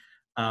environment.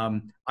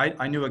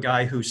 I knew a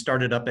guy who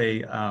started up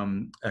a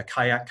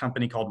kayak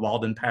company called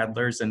Walden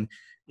Paddlers, and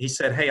he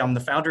said, "Hey, I'm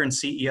the founder and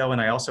CEO, and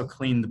I also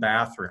clean the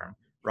bathroom."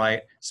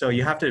 Right? So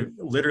you have to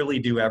literally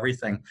do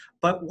everything.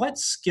 But what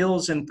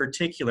skills in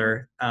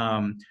particular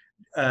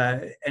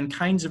and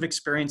kinds of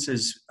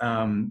experiences,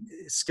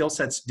 skill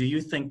sets, do you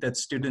think that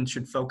students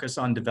should focus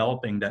on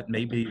developing that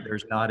maybe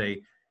there's not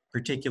a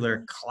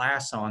particular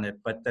class on it,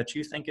 but that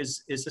you think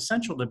is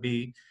essential to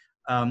be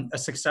a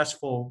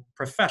successful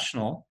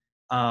professional,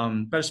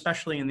 but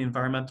especially in the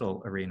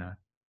environmental arena?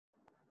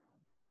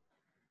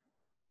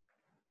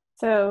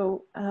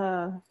 So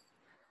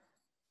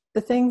the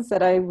things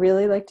that I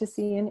really like to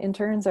see in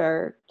interns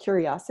are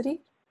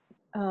curiosity.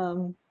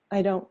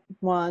 I don't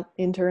want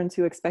interns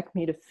who expect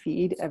me to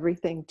feed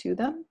everything to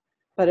them,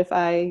 but if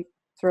I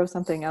throw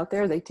something out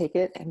there, they take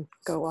it and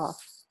go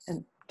off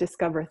and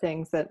discover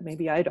things that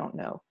maybe I don't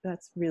know.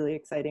 That's really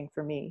exciting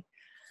for me.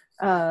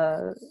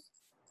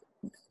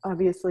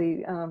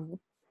 Obviously,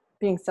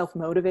 being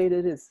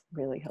self-motivated is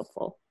really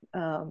helpful.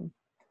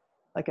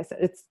 Like I said,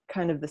 it's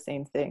kind of the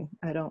same thing.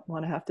 I don't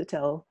want to have to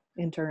tell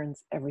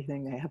interns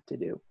everything they have to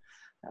do.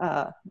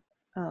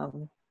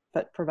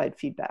 But provide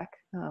feedback.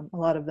 A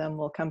lot of them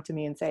will come to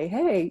me and say,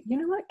 "Hey, you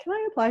know what, can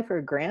I apply for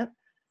a grant?"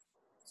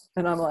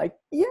 And I'm like,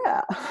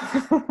 "Yeah."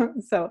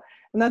 So,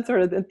 and that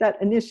sort of,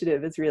 that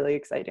initiative is really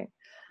exciting.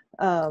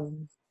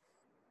 And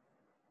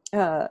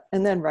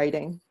then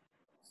writing.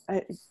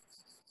 If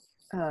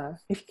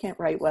you can't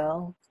write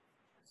well,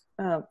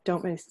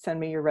 don't send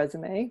me your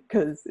resume,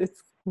 because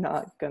it's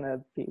not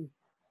gonna be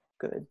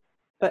good.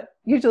 But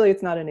usually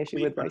it's not an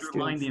issue with my students.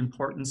 Underline the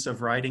importance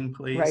of writing,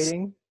 please.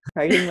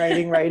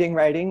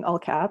 Writing, all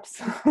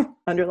caps,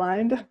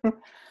 underlined.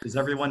 Does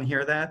everyone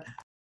hear that?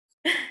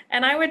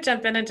 And I would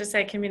jump in and just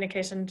say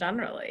communication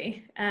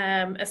generally,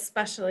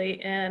 especially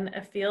in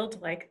a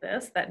field like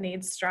this that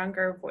needs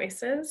stronger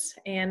voices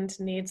and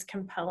needs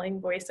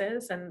compelling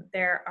voices. And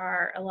there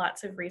are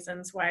lots of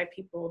reasons why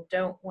people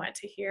don't want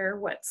to hear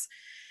what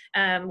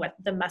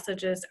the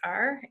messages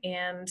are,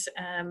 and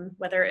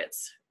whether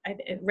it's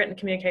written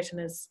communication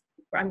is,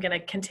 I'm going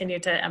to continue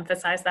to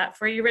emphasize that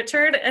for you,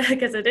 Richard,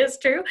 because it is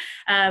true,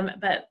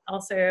 but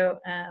also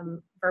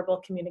verbal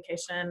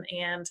communication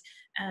and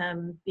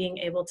being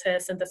able to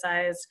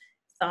synthesize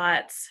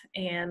thoughts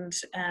and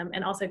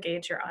also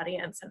gauge your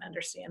audience and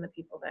understand the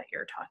people that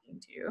you're talking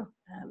to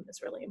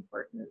is really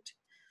important.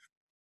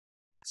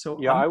 So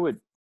yeah, I would.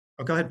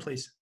 Oh, go ahead,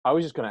 please. I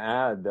was just going to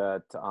add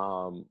that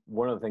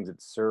one of the things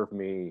that served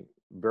me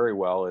very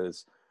well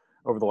is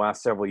over the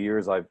last several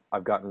years,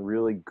 I've gotten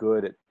really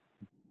good at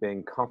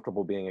being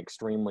comfortable being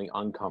extremely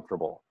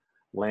uncomfortable,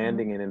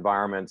 landing in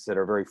environments that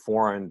are very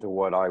foreign to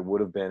what I would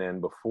have been in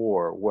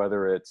before,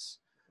 whether it's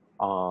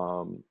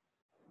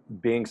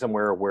being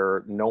somewhere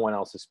where no one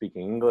else is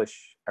speaking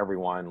English,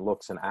 everyone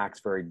looks and acts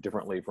very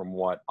differently from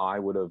what I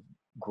would have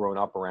grown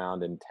up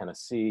around in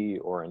Tennessee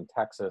or in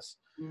Texas.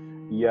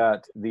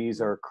 Yet these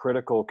are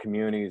critical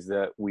communities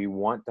that we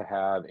want to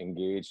have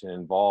engaged and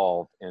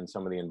involved in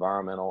some of the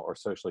environmental or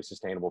socially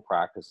sustainable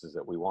practices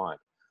that we want.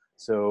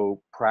 So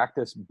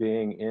practice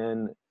being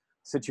in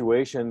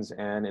situations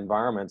and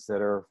environments that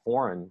are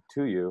foreign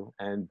to you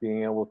and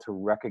being able to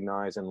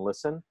recognize and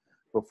listen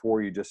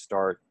before you just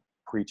start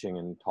preaching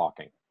and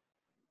talking.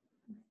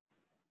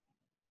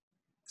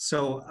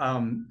 So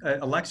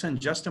Alexa, in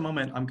just a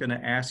moment, I'm going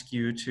to ask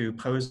you to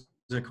pose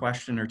a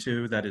question or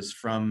two that is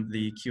from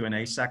the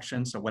Q&A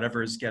section. So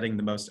whatever is getting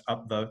the most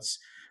upvotes,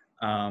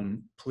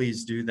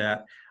 please do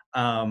that.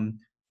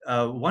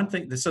 One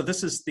thing, so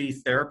this is the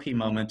therapy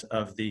moment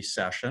of the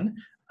session.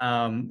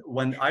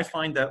 When I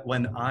find that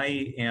when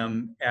I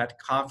am at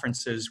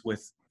conferences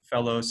with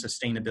fellow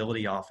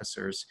sustainability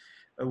officers,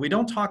 we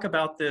don't talk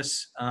about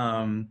this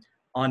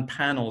on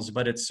panels,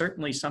 but it's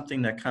certainly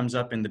something that comes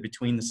up in the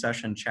between the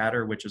session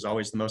chatter, which is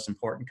always the most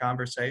important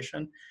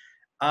conversation.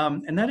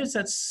 And that is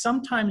that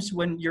sometimes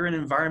when you're in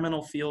an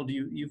environmental field,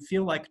 you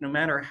feel like no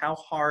matter how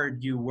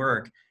hard you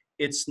work,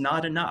 it's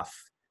not enough.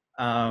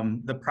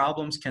 The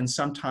problems can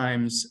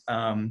sometimes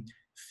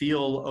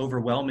feel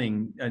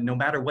overwhelming no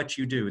matter what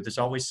you do. There's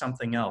always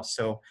something else.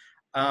 So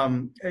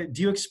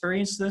do you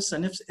experience this?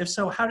 And if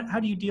so, how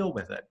do you deal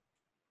with it?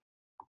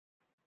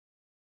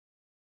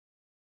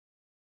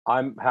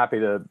 I'm happy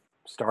to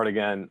start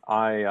again.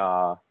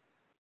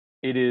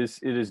 It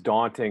is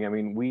daunting. I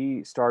mean,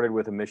 we started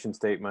with a mission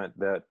statement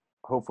that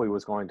hopefully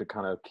was going to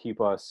kind of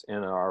keep us in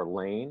our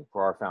lane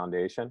for our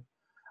foundation.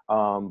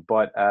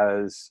 But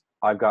as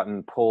I've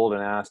gotten pulled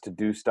and asked to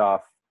do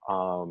stuff,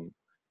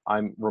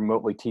 I'm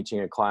remotely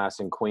teaching a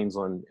class in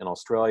Queensland in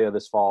Australia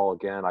this fall.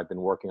 Again, I've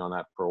been working on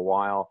that for a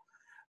while.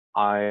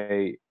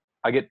 I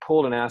I get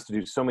pulled and asked to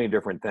do so many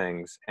different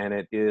things, and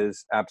it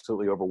is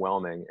absolutely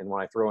overwhelming. And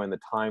when I throw in the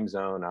time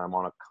zone, I'm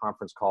on a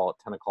conference call at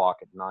 10 o'clock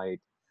at night.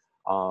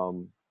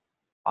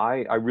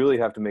 I really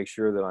have to make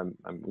sure that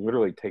I'm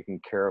literally taking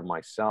care of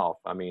myself.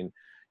 I mean,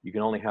 you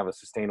can only have a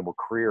sustainable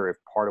career if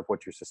part of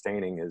what you're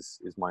sustaining is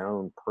my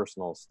own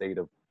personal state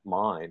of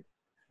mind.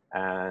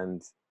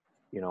 And,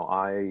 you know,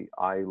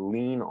 I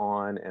lean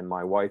on, and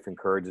my wife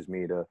encourages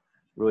me to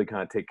really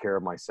kind of take care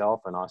of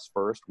myself and us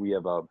first. We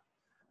have a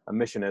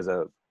mission as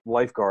a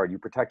lifeguard. You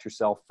protect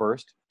yourself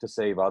first to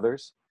save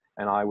others.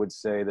 And I would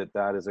say that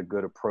that is a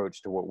good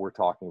approach to what we're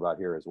talking about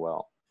here as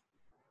well.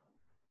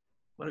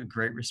 What a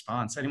great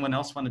response. Anyone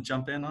else want to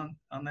jump in on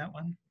that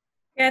one?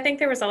 Yeah, I think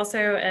there was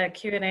also a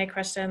Q&A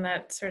question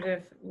that sort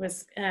of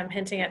was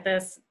hinting at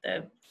this.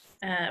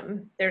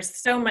 There's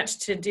so much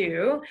to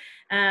do.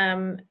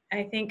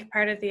 I think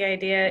part of the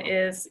idea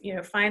is, you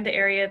know, find the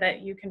area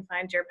that you can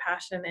find your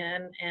passion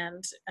in,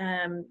 and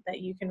that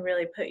you can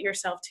really put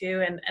yourself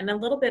to, and a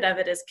little bit of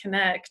it is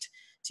connect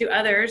to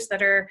others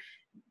that are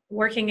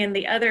working in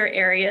the other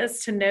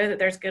areas to know that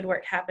there's good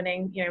work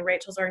happening. You know,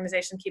 Rachel's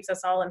organization keeps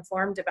us all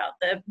informed about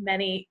the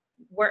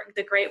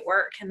great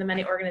work and the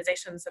many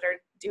organizations that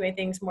are doing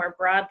things more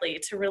broadly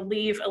to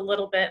relieve a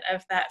little bit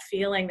of that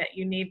feeling that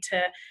you need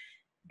to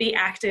be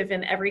active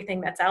in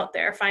everything that's out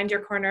there. Find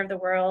your corner of the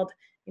world.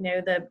 You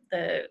know,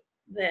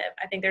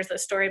 I think there's a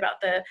story about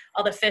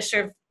all the fish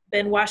have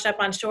been washed up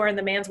on shore, and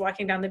the man's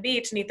walking down the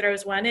beach and he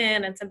throws one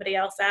in, and somebody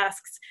else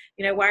asks,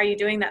 you know, why are you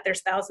doing that?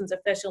 There's thousands of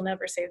fish, you'll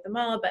never save them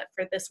all, but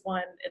for this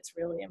one, it's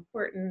really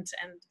important.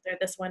 And for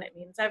this one, it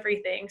means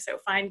everything. So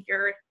find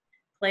your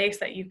place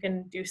that you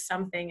can do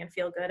something and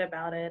feel good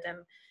about it.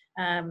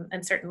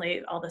 And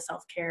certainly all the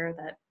self-care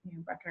that, you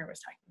know, Bruckner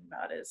was talking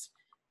about is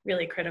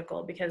really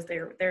critical, because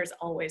there's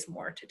always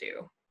more to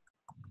do.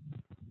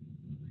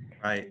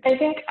 Right. I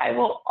think I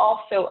will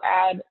also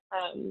add,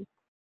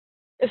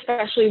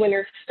 especially when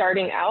you're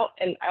starting out,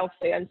 and I'll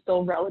say I'm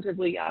still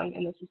relatively young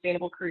in the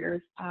sustainable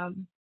careers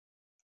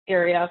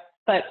area,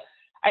 but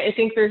I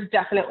think there's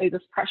definitely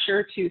this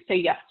pressure to say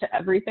yes to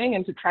everything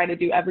and to try to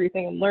do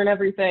everything and learn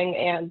everything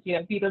and, you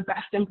know, be the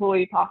best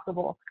employee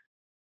possible.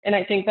 And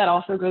I think that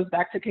also goes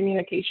back to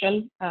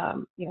communication,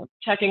 you know,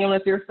 checking in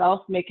with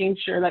yourself, making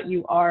sure that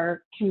you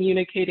are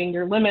communicating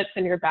your limits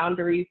and your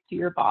boundaries to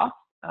your boss.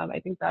 I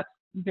think that's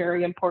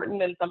very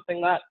important, and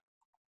something that,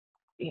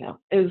 you know,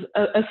 is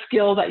a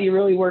skill that you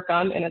really work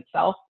on in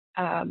itself.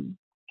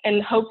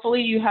 And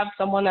hopefully you have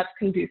someone that's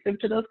conducive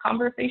to those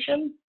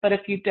conversations. But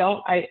if you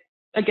don't,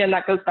 again,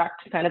 that goes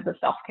back to kind of the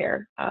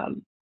self-care,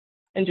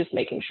 and just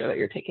making sure that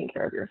you're taking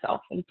care of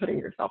yourself and putting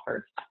yourself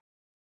first.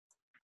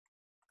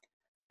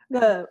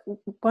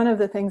 One of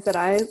the things that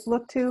I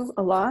look to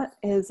a lot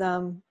is, I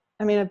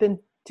mean, I've been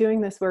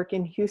doing this work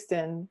in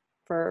Houston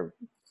for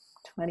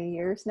 20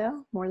 years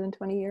now, more than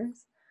 20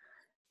 years.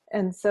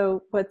 And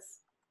so what's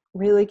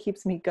really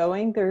keeps me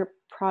going, there are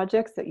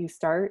projects that you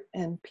start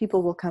and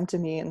people will come to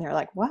me and they're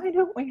like, why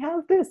don't we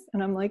have this?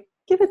 And I'm like,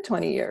 give it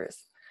 20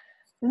 years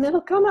and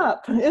it'll come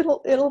up.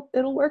 It'll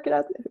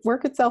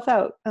work itself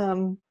out.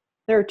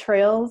 There are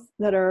trails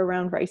that are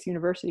around Rice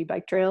University,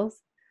 bike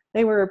trails.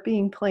 They were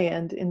being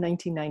planned in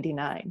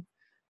 1999.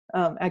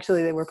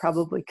 Actually, they were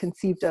probably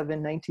conceived of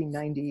in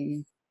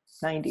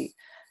 1990.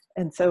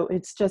 And so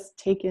it's just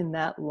taken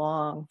that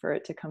long for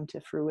it to come to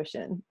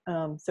fruition.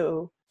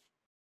 So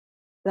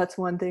that's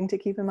one thing to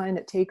keep in mind.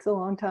 It takes a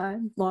long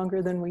time,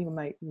 longer than we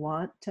might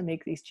want to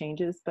make these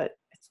changes, but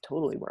it's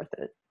totally worth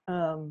it.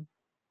 And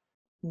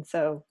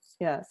so,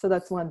 yeah, so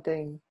that's one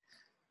thing.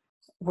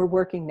 We're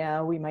working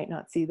now. We might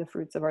not see the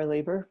fruits of our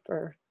labor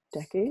for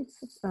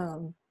decades,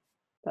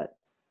 but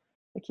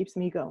it keeps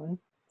me going.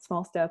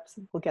 Small steps,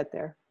 we'll get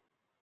there.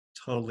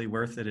 Totally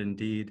worth it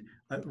indeed.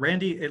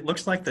 Rande, it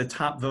looks like the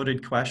top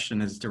voted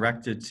question is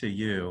directed to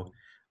you.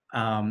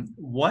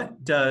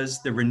 What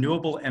does the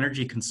renewable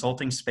energy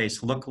consulting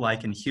space look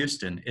like in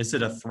Houston? Is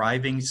it a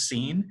thriving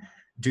scene?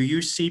 Do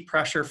you see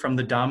pressure from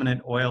the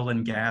dominant oil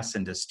and gas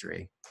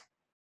industry?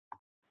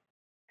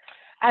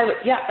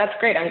 Yeah, that's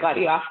great. I'm glad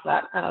you asked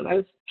that. I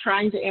was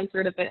trying to answer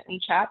it a bit in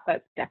chat,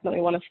 but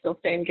definitely want to still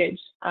stay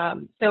engaged.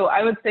 So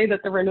I would say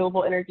that the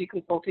renewable energy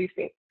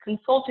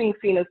consulting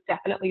scene is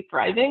definitely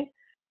thriving.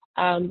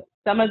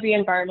 Some of the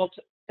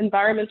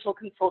environmental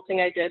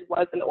consulting I did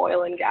was in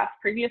oil and gas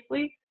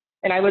previously,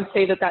 and I would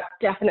say that that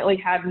definitely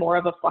had more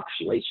of a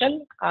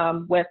fluctuation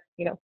with,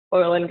 you know,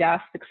 oil and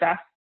gas success.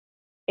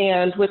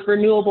 And with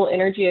renewable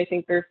energy, I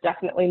think there's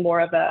definitely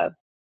more of a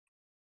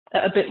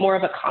bit more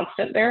of a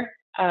constant there.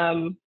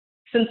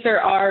 Since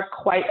there are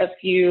quite a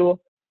few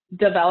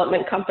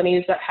development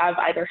companies that have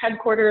either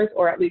headquarters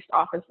or at least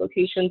office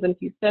locations in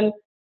Houston,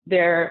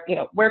 they're, you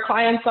know, where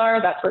clients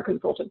are, that's where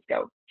consultants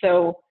go.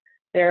 So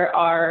there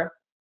are,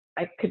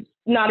 I could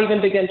not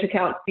even begin to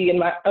count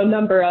a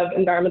number of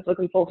environmental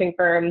consulting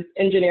firms,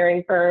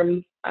 engineering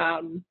firms,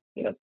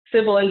 you know,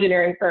 civil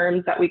engineering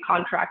firms that we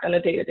contract on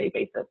a day-to-day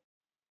basis.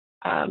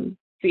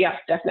 So yes,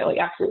 definitely,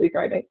 absolutely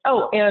thriving.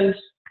 Oh, and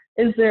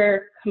is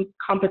there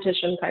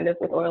competition kind of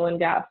with oil and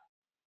gas?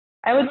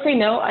 I would say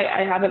no,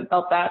 I haven't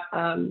felt that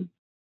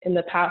in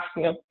the past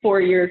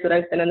 4 years that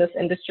I've been in this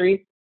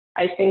industry.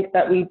 I think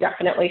that we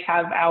definitely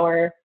have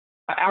our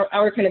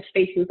kind of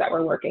spaces that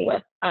we're working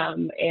with,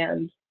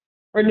 and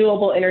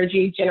renewable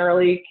energy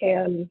generally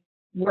can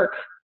work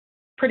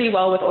pretty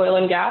well with oil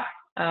and gas,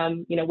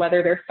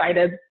 whether they're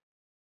sited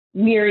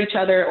near each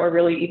other or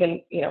really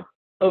even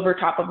over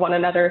top of one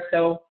another.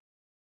 So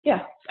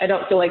yeah, I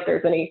don't feel like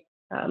there's any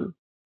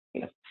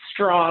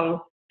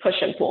strong push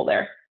and pull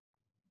there.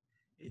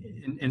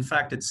 In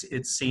fact,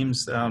 it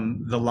seems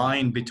the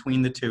line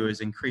between the two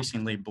is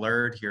increasingly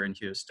blurred here in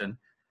Houston.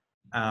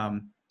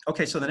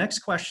 Okay, so the next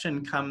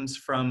question comes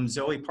from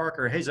Zoe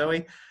Parker. Hey,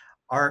 Zoe,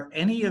 are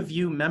any of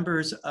you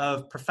members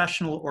of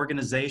professional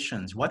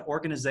organizations? What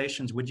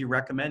organizations would you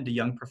recommend to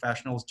young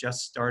professionals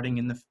just starting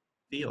in the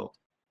field?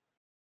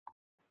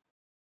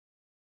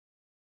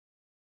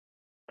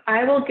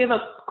 I will give a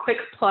quick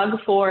plug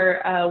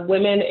for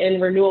Women in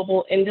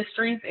Renewable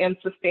Industries and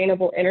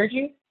Sustainable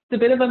Energy. It's a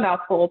bit of a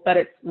mouthful, but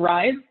it's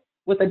RISE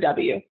with a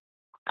W.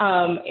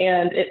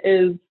 And it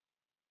is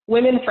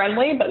women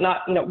friendly, but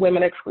not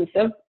women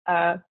exclusive,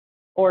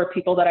 or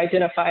people that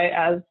identify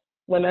as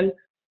women.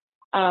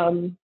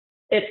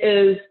 It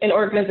is an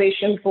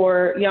organization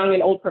for young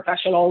and old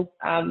professionals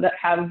that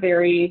have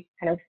very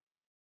kind of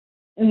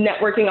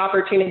networking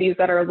opportunities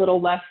that are a little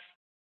less,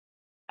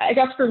 I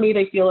guess for me,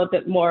 they feel a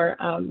bit more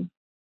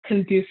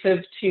conducive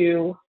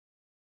to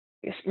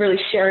really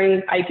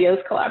sharing ideas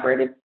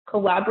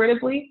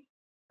collaboratively.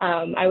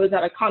 I was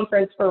at a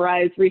conference for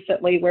RISE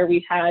recently where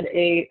we had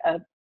a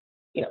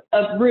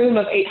room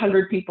of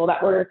 800 people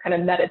that were kind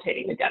of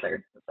meditating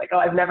together. It's like, oh,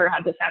 I've never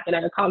had this happen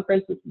at a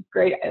conference. This is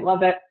great. I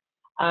love it.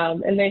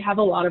 And they have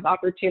a lot of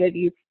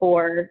opportunities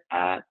for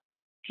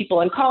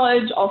people in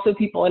college, also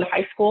people in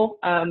high school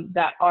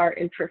that are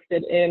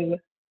interested in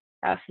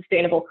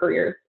sustainable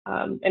careers.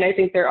 And I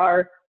think there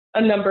are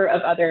a number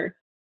of other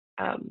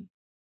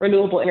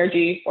renewable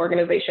energy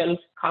organizations,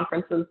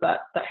 conferences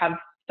that have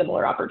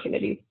similar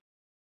opportunities.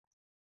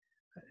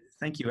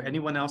 Thank you.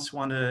 Anyone else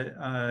want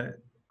to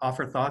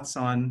offer thoughts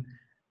on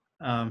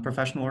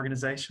professional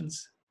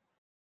organizations?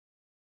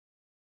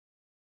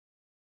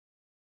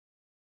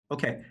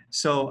 Okay,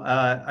 so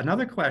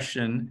another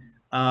question.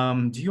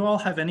 Do you all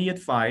have any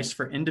advice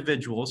for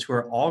individuals who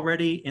are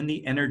already in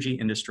the energy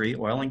industry,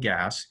 oil and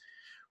gas,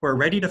 who are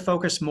ready to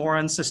focus more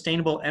on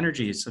sustainable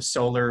energies, so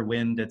solar,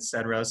 wind, et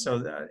cetera?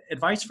 So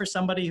advice for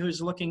somebody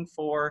who's looking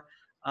for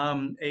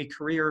a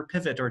career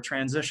pivot or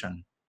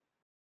transition.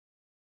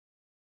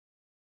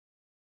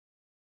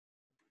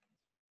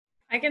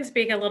 I can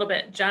speak a little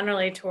bit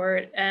generally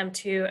toward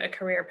to a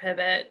career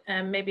pivot,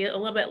 maybe a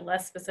little bit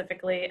less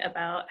specifically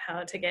about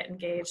how to get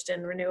engaged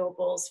in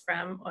renewables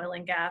from oil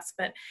and gas.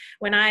 But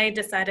when I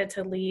decided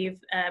to leave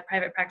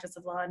private practice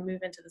of law and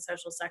move into the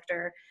social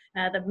sector,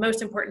 the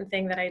most important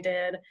thing that I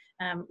did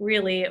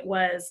really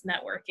was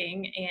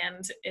networking.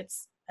 And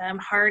it's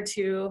hard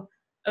to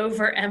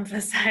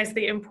overemphasize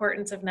the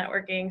importance of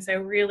networking.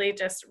 So really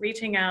just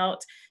reaching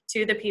out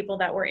to the people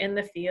that were in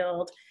the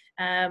field,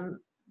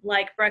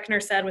 like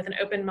Bruckner said, with an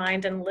open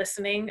mind and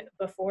listening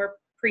before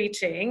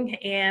preaching,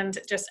 and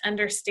just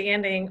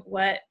understanding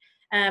what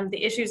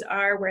the issues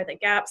are, where the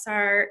gaps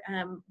are,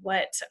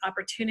 what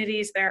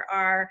opportunities there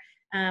are,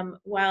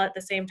 while at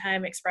the same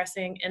time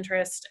expressing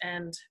interest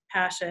and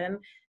passion,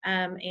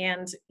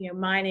 and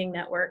mining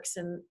networks.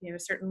 And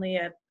certainly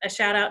a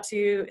shout out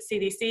to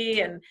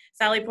CDC and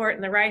Sallyport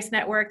and the Rice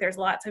Network. There's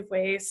lots of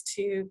ways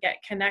to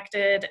get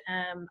connected.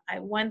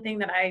 One thing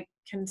that I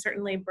can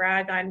certainly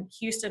brag on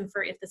Houston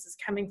for, if this is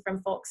coming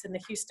from folks in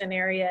the Houston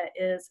area,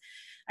 is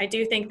I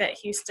do think that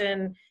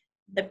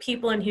the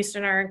people in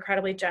Houston are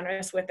incredibly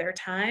generous with their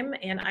time,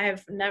 and I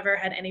have never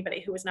had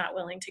anybody who was not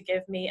willing to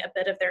give me a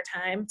bit of their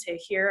time to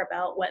hear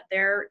about what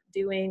they're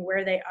doing,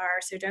 where they are.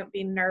 So don't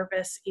be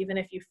nervous, even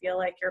if you feel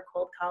like you're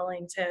cold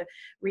calling, to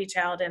reach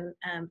out and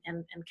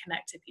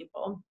connect to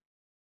people.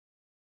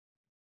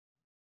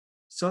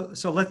 So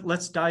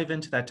let's dive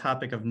into that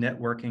topic of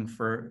networking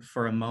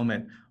for a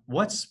moment.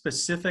 What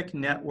specific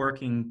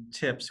networking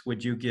tips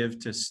would you give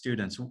to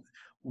students?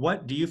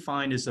 What do you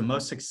find is the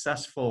most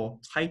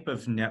successful type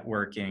of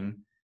networking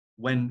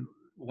when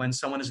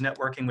someone is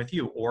networking with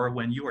you or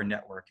when you are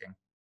networking?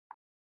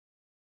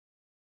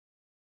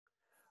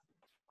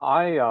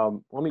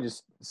 Let me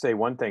just say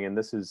one thing, and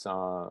this is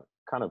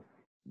kind of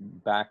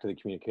back to the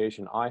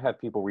communication. I have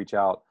people reach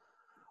out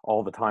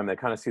all the time. They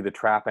kind of see the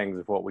trappings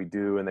of what we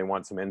do, and they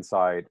want some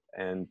insight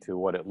into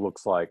what it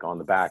looks like on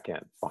the back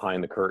end,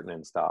 behind the curtain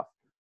and stuff.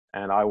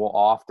 And I will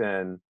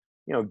often,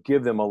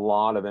 give them a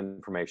lot of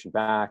information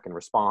back and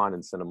respond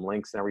and send them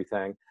links and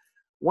everything.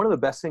 One of the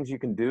best things you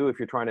can do if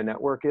you're trying to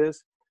network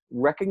is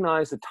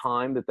recognize the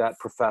time that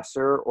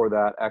professor or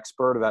that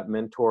expert or that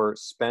mentor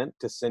spent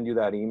to send you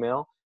that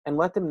email, and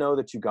let them know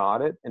that you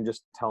got it, and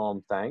just tell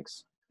them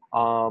thanks.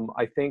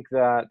 I think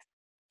that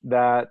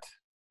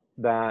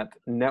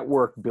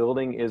network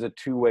building is a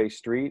two-way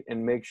street,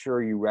 and make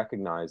sure you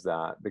recognize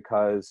that,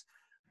 because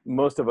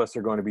most of us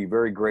are going to be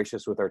very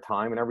gracious with our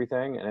time and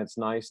everything. And it's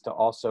nice to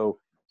also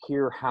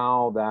hear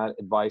how that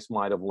advice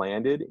might have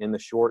landed in the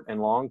short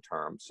and long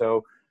term.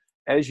 So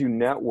as you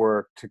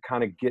network to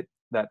kind of get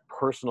that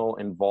personal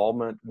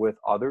involvement with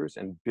others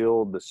and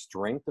build the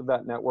strength of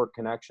that network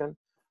connection,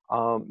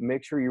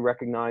 make sure you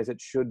recognize it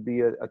should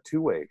be a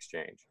two-way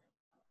exchange.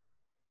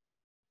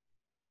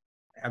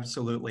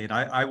 Absolutely. And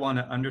I want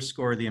to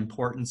underscore the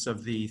importance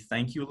of the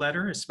thank you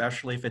letter,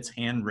 especially if it's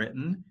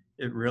handwritten.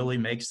 It really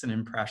makes an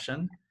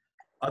impression.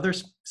 Other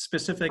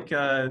specific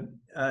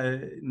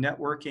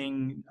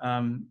networking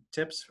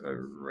tips,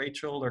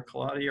 Rachel or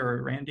Claudia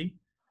or Randy?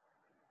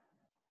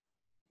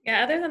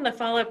 Yeah, other than the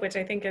follow-up, which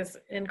I think is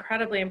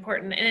incredibly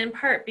important, and in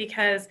part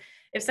because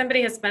if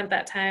somebody has spent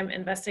that time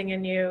investing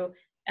in you,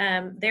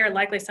 they are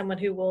likely someone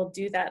who will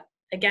do that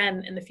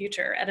again in the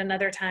future at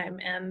another time,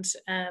 and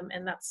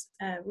that's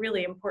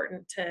really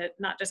important to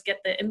not just get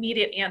the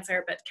immediate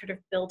answer, but kind of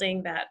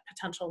building that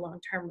potential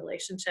long-term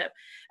relationship.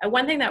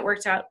 One thing that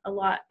worked out a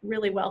lot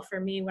really well for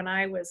me when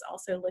I was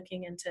also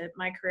looking into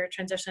my career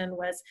transition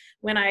was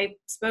when I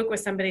spoke with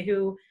somebody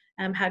who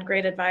had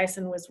great advice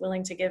and was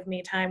willing to give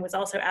me time, was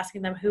also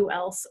asking them who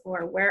else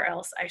or where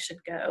else I should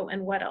go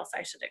and what else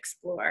I should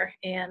explore.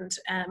 And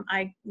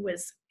I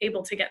was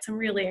able to get some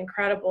really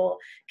incredible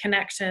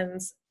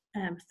connections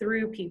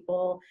through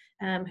people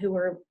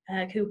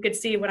who could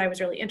see what I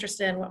was really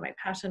interested in, what my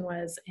passion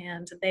was,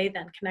 and they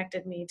then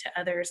connected me to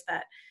others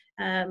that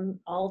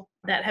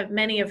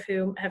many of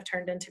whom have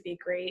turned into be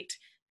great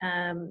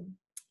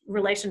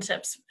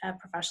relationships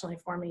professionally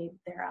for me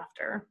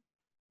thereafter.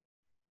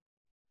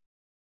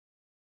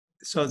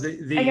 So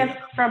I guess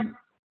from...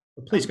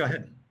 Please go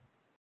ahead.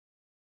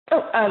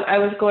 I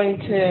was going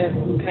to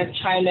kind of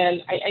chime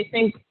in.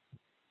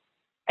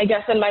 I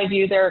guess in my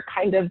view, there are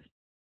kind of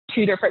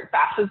two different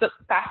facets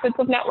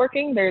of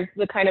networking. There's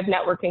the kind of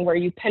networking where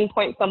you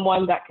pinpoint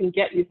someone that can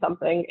get you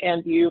something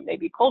and you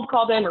maybe cold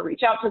call them or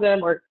reach out to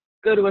them or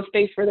go to a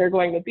space where they're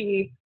going to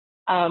be.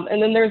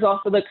 And then there's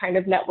also the kind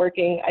of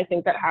networking, I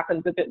think, that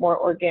happens a bit more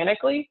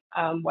organically,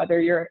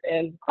 whether you're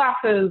in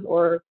classes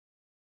or,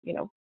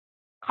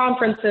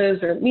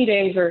 conferences or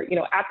meetings or,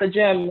 at the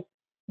gym,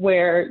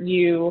 where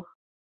you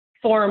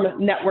form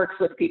networks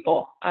with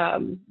people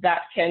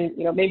that can,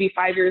 maybe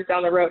 5 years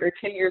down the road or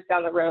 10 years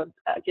down the road,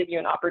 give you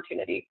an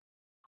opportunity.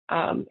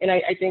 And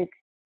I think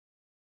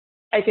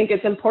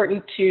it's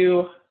important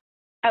to,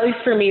 at least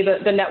for me, the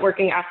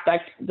networking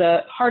aspect, the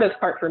hardest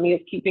part for me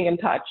is keeping in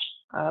touch.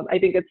 I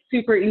think it's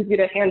super easy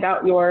to hand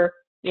out your,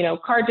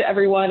 card to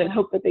everyone and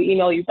hope that they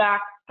email you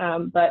back.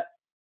 But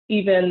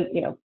even,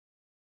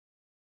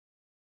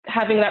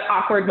 having that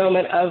awkward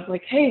moment of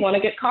like, hey, want to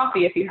get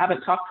coffee if you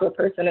haven't talked to a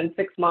person in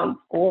 6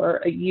 months or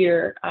a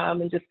year,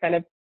 and just kind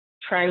of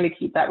trying to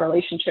keep that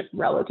relationship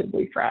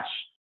relatively fresh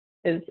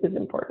is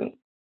important.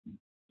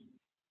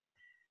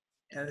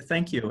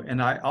 Thank you.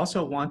 And I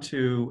also want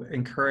to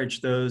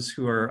encourage those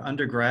who are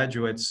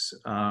undergraduates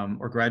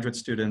or graduate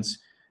students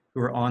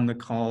who are on the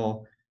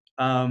call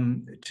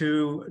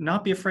to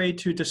not be afraid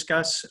to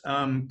discuss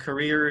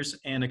careers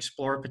and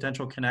explore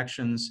potential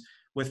connections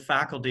with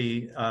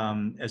faculty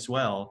as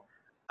well.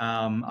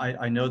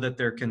 I know that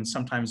there can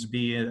sometimes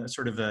be a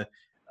sort of a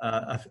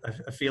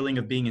feeling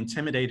of being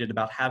intimidated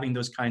about having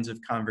those kinds of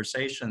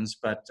conversations,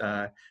 but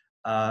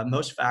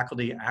most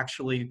faculty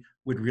actually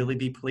would really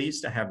be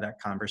pleased to have that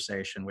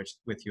conversation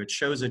with you. It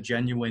shows a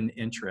genuine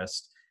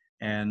interest,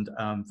 and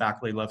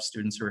faculty love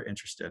students who are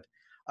interested.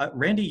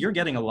 Randy, you're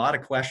getting a lot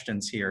of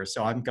questions here,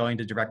 so I'm going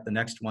to direct the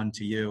next one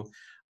to you.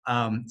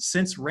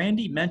 Since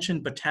Rande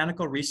mentioned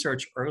botanical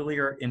research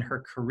earlier in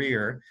her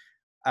career,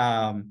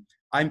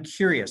 I'm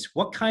curious,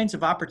 what kinds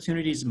of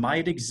opportunities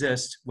might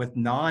exist with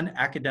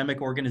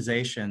non-academic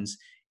organizations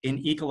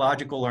in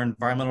ecological or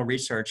environmental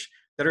research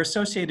that are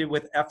associated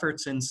with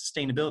efforts in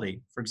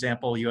sustainability? For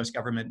example, U.S.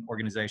 government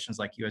organizations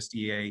like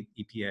USDA,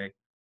 EPA.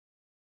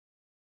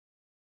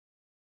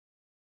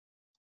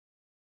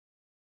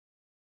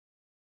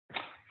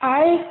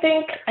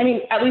 I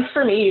mean, at least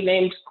for me, you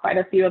named quite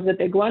a few of the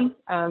big ones.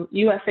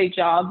 USA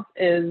Jobs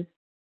is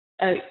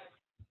a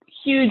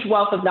huge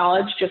wealth of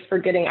knowledge just for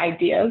getting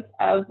ideas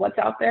of what's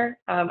out there.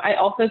 I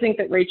also think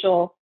that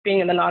Rachel, being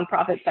in the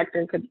nonprofit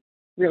sector, could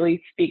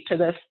really speak to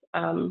this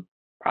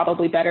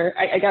probably better.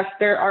 I guess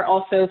there are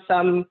also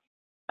some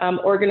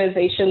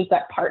organizations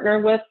that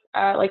partner with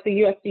like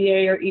the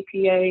USDA or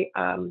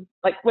EPA.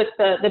 Like with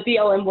the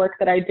BLM work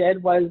that I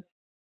did was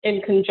in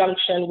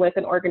conjunction with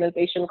an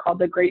organization called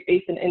the Great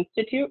Basin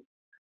Institute.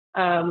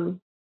 I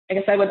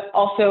guess I would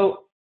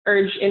also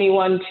urge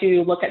anyone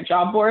to look at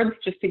job boards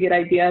just to get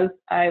ideas.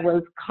 I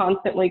was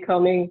constantly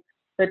combing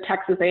the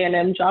Texas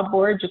A&M job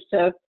board just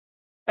to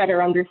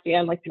better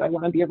understand, like, do I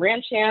want to be a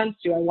ranch hand?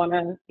 Do I want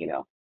to,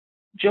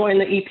 join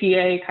the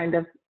EPA? Kind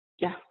of,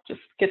 yeah,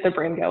 just get the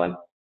brain going.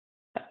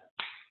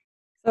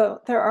 So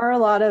there are a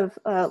lot of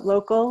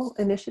local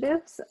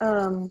initiatives.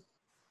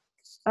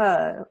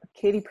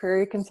 Katy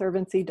Prairie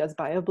Conservancy does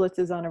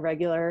bio-blitzes on a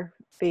regular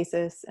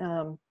basis,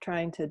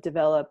 trying to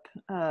develop,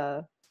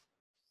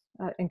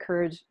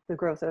 encourage the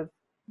growth of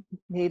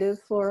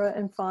native flora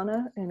and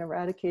fauna and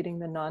eradicating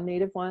the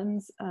non-native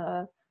ones.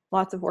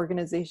 lots of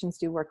organizations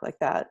do work like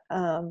that.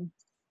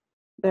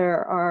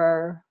 There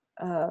are,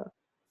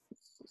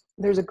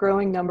 there's a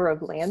growing number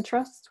of land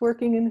trusts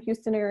working in the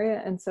Houston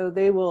area, and so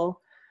they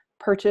will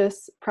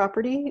purchase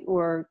property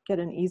or get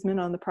an easement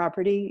on the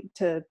property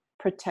to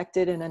protect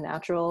it in a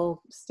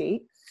natural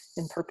state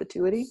in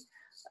perpetuity.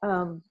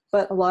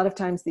 But a lot of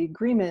times the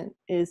agreement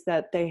is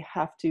that they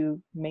have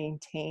to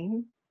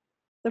maintain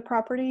the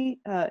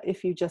property.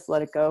 If you just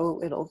let it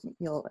go,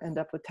 you'll end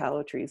up with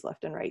tallow trees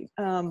left and right.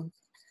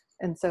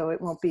 And so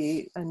it won't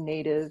be a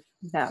native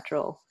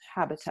natural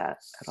habitat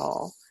at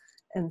all.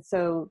 And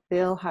so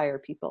they'll hire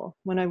people.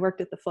 When I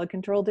worked at the flood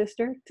control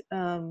district,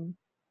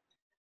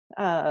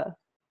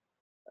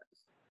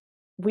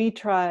 we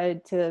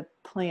tried to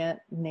plant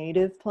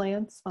native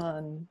plants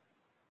on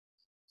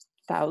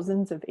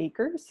thousands of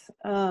acres.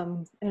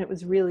 And it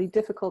was really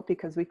difficult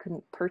because we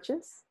couldn't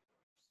purchase.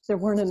 There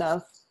weren't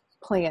enough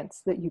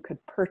plants that you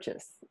could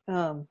purchase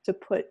to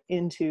put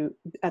into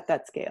at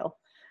that scale.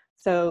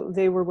 So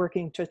they were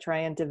working to try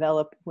and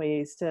develop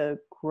ways to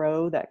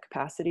grow that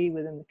capacity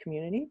within the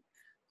community.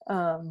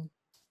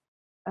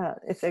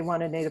 If they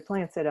wanted native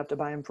plants, they'd have to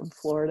buy them from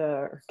Florida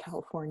or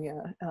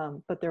California,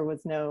 but there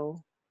was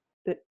no,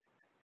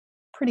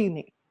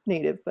 pretty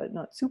native, but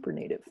not super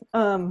native.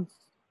 So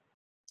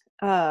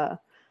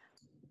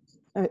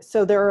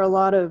there are a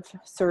lot of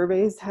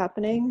surveys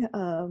happening,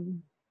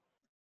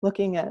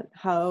 looking at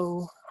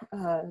how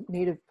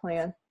native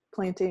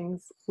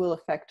plantings will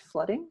affect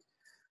flooding.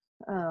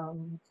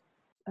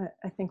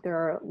 I think there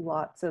are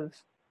lots of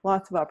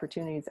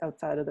opportunities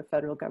outside of the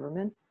federal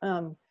government.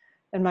 And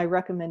my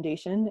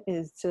recommendation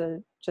is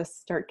to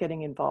just start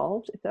getting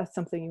involved. If that's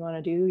something you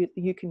want to do,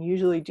 you can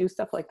usually do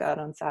stuff like that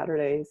on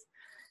Saturdays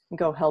and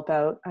go help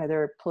out,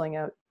 either pulling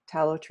out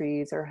tallow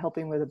trees or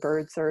helping with a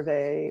bird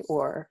survey,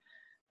 or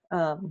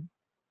I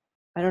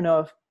don't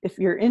know if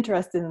you're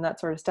interested in that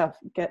sort of stuff,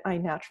 get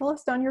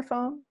iNaturalist on your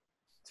phone.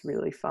 It's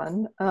really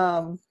fun.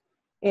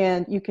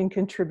 And you can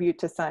contribute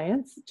to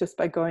science just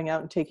by going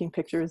out and taking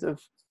pictures of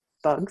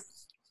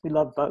bugs. We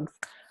love bugs.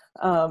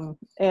 And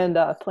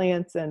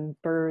plants and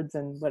birds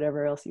and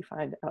whatever else you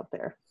find out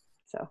there.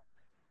 So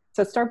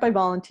start by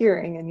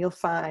volunteering and you'll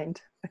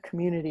find a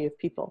community of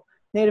people.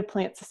 Native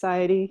Plant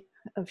Society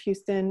of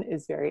Houston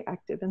is very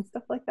active in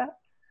stuff like that.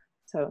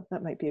 So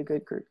that might be a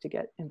good group to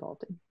get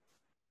involved in.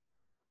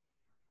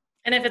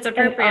 And if it's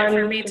appropriate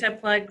for me to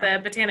plug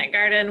the Botanic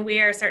Garden, we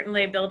are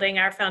certainly building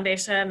our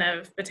foundation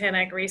of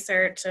botanic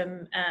research,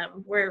 and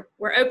we're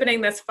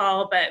opening this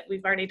fall, but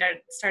we've already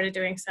started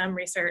doing some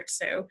research.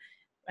 So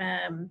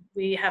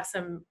we have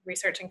some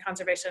research and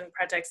conservation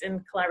projects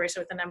in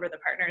collaboration with a number of the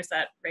partners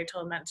that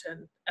Rachel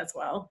mentioned as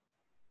well.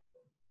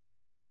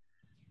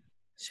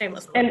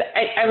 Shameless. And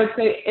I would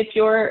say, if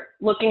you're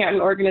looking at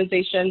an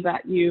organization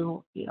that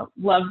you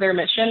love their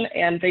mission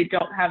and they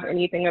don't have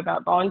anything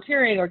about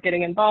volunteering or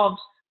getting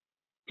involved,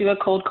 do a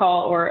cold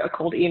call or a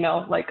cold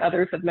email like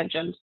others have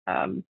mentioned.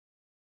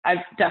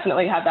 I've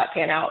definitely had that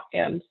pan out,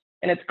 and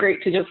it's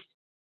great to just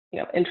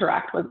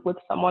interact with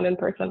someone in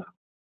person.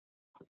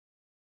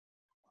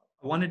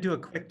 I want to do a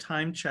quick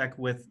time check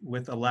with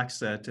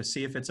Alexa to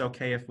see if it's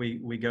okay if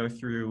we go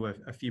through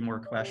a few more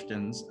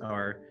questions,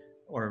 or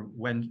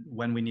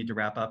when we need to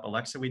wrap up.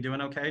 Alexa, we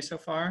doing okay so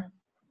far?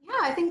 Yeah,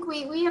 I think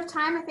we have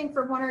time, I think,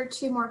 for one or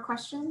two more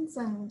questions,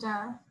 and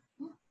yeah.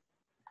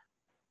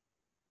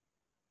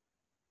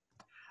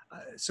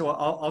 So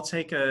I'll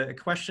take a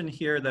question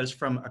here that is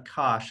from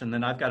Akash, and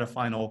then I've got a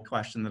final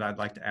question that I'd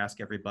like to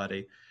ask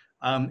everybody.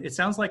 It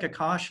sounds like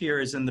Akash here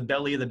is in the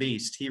belly of the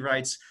beast. He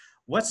writes,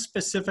 what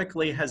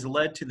specifically has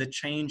led to the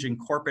change in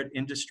corporate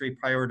industry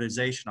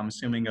prioritization, I'm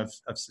assuming of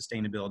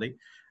sustainability?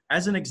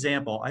 As an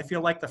example, I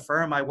feel like the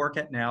firm I work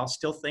at now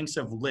still thinks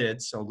of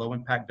LID, so low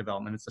impact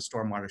development, it's a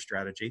stormwater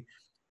strategy,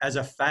 as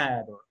a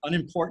fad or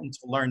unimportant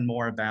to learn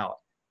more about.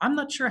 I'm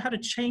not sure how to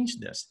change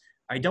this.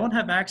 I don't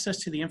have access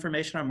to the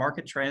information on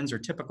market trends or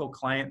typical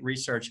client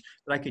research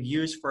that I could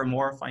use for a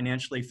more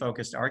financially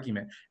focused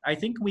argument. I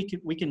think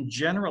we can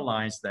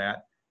generalize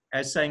that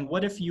as saying,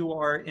 what if you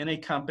are in a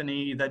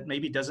company that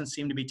maybe doesn't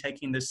seem to be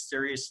taking this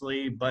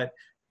seriously, but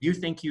you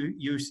think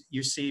you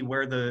see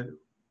where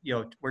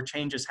where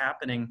change is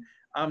happening?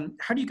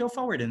 How do you go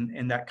forward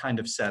in that kind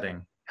of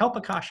setting? Help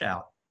Akash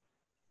out.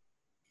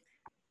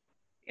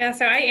 Yeah,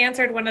 so I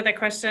answered one of the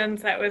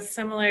questions that was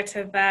similar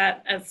to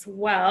that as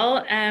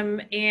well.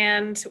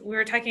 And we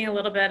were talking a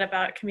little bit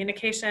about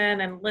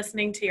communication and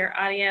listening to your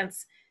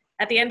audience.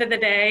 At the end of the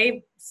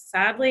day,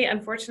 sadly,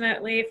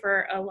 unfortunately,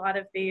 for a lot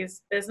of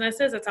these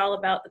businesses, it's all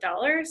about the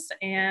dollars,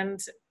 and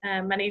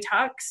money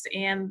talks,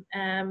 and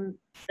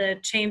the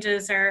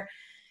changes are,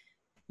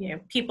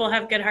 people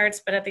have good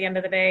hearts, but at the end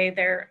of the day,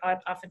 they're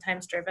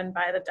oftentimes driven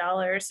by the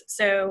dollars.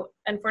 So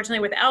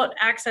unfortunately, without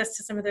access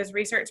to some of those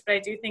research, but I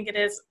do think it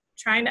is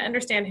trying to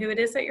understand who it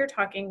is that you're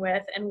talking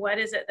with and what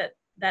is it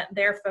that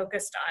they're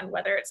focused on,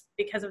 whether it's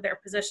because of their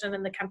position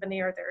in the company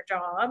or their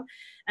job,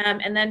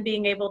 and then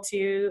being able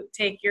to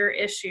take your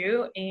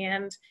issue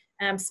and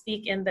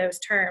speak in those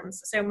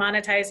terms. So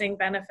monetizing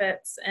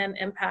benefits and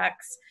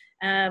impacts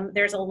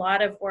there's a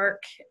lot of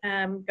work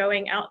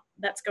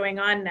that's going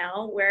on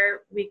now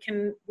where we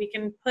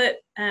can put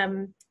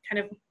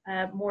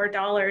more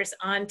dollars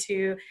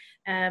onto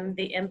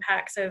the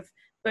impacts of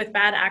both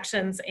bad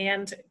actions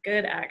and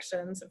good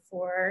actions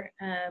for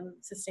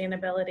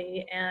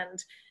sustainability,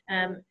 and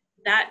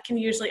that can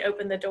usually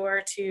open the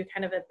door to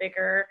kind of a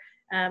bigger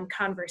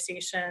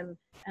conversation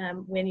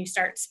when you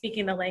start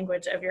speaking the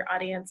language of your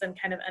audience and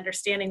kind of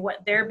understanding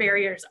what their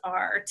barriers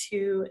are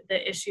to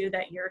the issue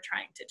that you're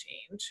trying to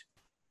change.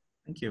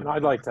 Thank you. And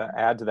I'd like to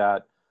add to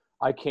that.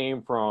 I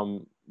came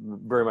from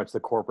very much the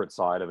corporate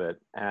side of it,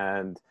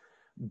 and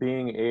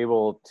being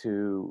able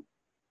to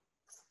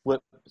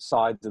flip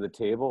sides of the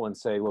table and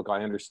say, look,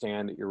 I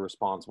understand that you're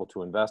responsible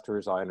to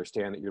investors. I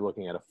understand that you're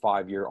looking at a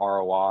 5-year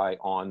ROI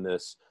on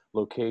this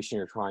location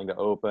you're trying to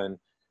open,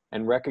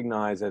 and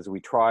recognize as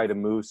we try to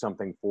move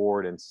something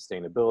forward in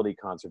sustainability,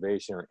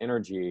 conservation, or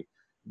energy,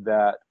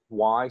 that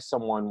why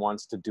someone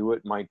wants to do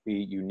it might be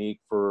unique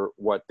for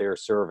what they're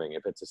serving.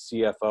 If it's a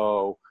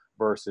CFO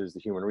versus the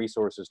human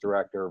resources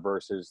director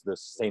versus the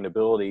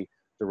sustainability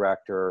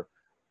director,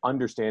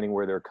 understanding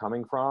where they're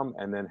coming from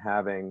and then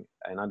having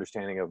an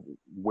understanding of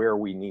where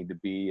we need to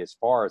be as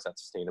far as that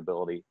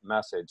sustainability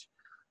message.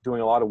 Doing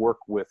a lot of work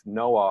with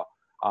NOAA,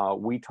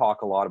 we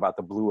talk a lot about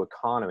the blue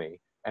economy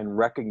and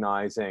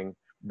recognizing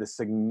the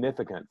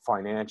significant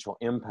financial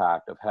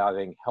impact of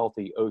having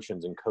healthy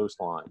oceans and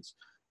coastlines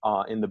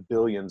in the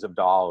billions of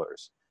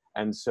dollars.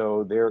 And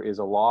so there is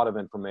a lot of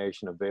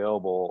information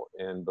available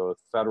in both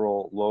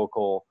federal,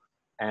 local,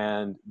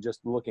 and just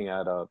looking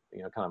at a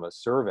kind of a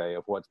survey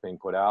of what's being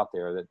put out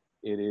there, that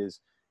it is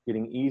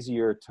getting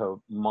easier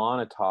to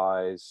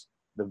monetize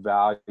the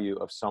value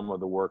of some of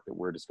the work that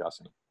we're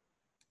discussing.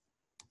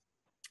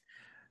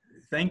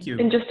 Thank you.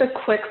 And just a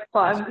quick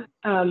plug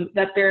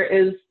that there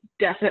is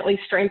definitely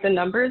strength in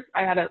numbers.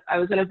 I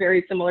was in a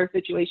very similar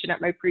situation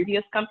at my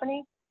previous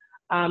company,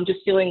 just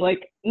feeling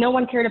like no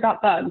one cared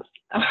about bugs,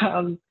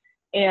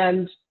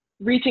 and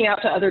reaching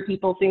out to other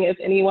people, seeing if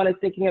anyone is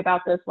thinking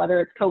about this,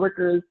 whether it's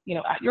coworkers,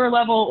 at your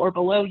level or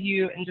below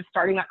you, and just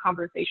starting that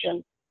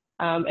conversation.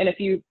 And if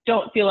you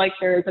don't feel like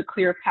there is a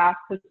clear path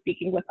to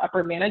speaking with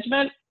upper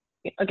management,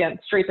 again,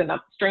 strength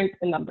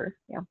in numbers.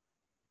 Yeah.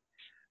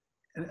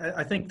 And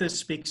I think this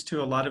speaks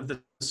to a lot of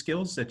the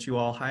skills that you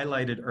all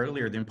highlighted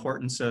earlier, the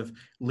importance of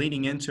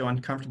leaning into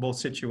uncomfortable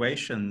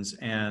situations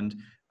and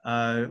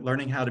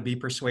learning how to be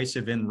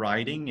persuasive in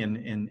writing and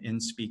in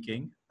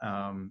speaking,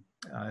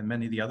 and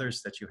many of the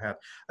others that you have.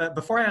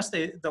 Before I ask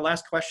the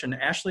last question,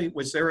 Ashley,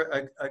 was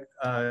there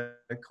a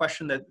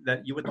question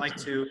that you would like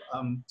to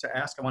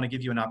ask? I want to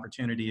give you an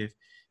opportunity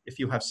if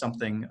you have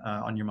something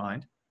on your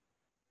mind.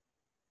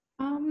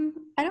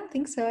 I don't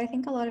think so. I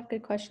think a lot of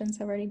good questions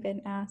have already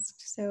been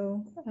asked,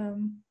 so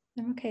I'm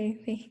okay,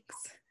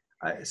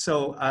 thanks.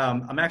 So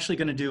I'm actually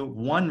going to do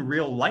one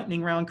real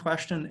lightning round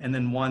question and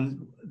then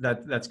one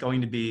that's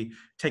going to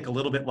take a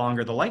little bit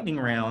longer. The lightning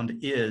round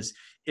is,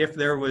 if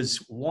there was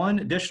one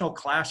additional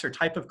class or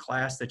type of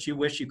class that you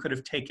wish you could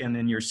have taken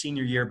in your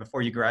senior year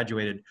before you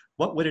graduated,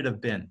 what would it have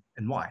been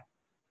and why?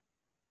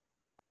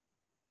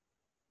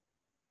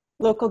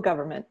 Local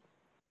government.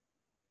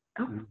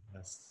 Oh.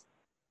 Yes.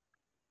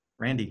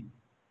 Rande.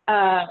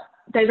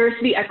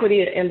 Diversity,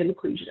 equity, and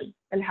inclusion,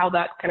 and how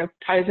that kind of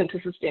ties into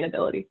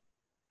sustainability.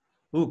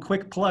 Ooh,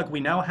 quick plug. We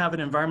now have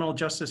an environmental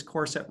justice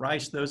course at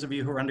Rice. Those of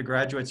you who are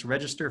undergraduates,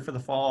 register for the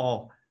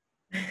fall.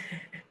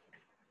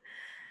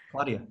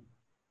 Claudia.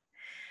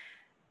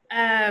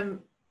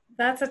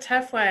 That's a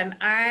tough one.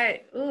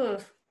 I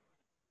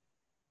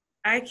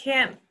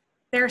can't,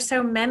 there are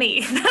so many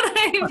that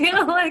I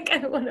feel like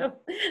I would have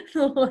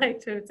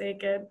liked to have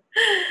taken.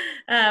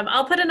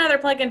 I'll put another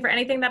plug in for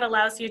anything that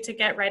allows you to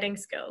get writing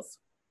skills.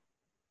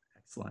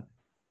 Excellent.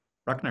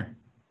 Bruckner.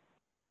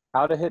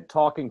 How to hit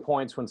talking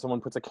points when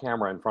someone puts a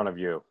camera in front of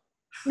you.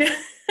 Could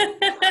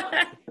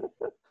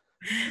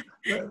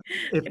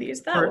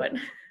use that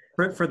one.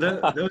 For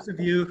those of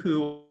you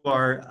who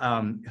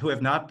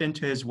have not been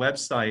to his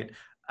website,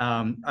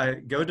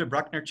 go to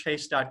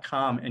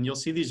brucknerchase.com and you'll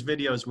see these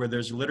videos where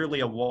there's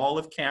literally a wall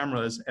of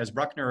cameras as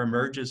Bruckner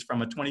emerges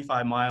from a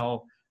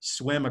 25-mile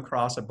swim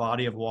across a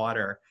body of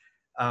water,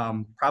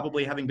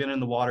 probably having been in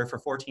the water for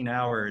 14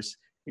 hours.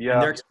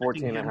 Yeah,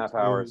 14 and a half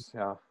hours,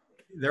 yeah.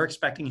 They're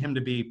expecting him to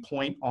be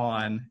point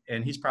on,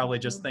 and he's probably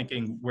just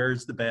thinking,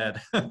 where's the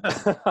bed?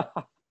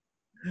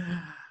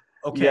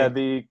 Okay. Yeah,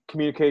 the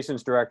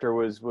communications director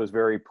was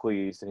very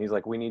pleased, and he's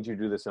like, we need you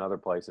to do this in other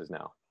places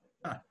now.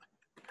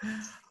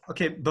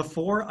 Okay,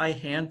 before I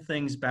hand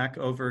things back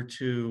over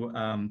to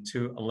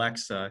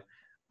Alexa,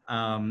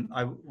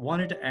 I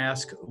wanted to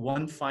ask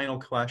one final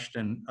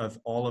question of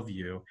all of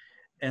you,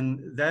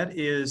 and that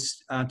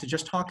is to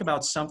just talk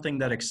about something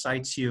that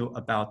excites you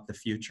about the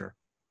future.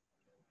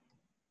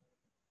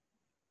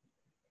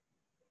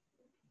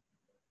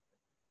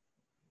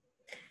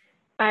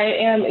 I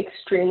am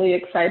extremely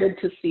excited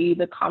to see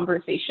the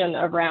conversation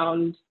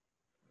around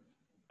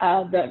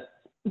the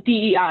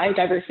DEI,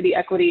 diversity,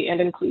 equity, and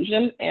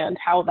inclusion, and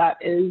how that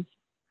is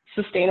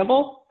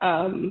sustainable.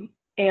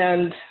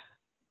 And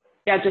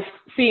yeah, yeah, just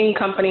seeing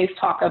companies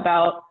talk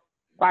about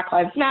Black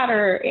Lives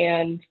Matter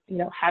and, you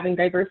know, having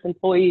diverse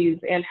employees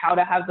and how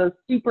to have those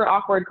super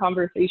awkward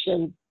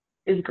conversations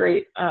is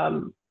great.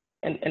 And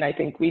I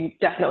think we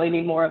definitely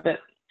need more of it.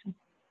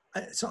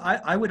 So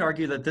I would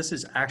argue that this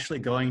is actually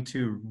going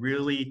to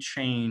really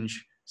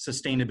change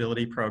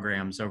sustainability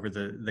programs over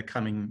the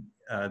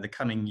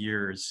coming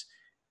years.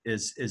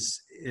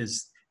 Is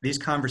these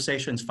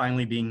conversations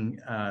finally being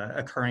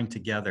occurring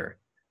together?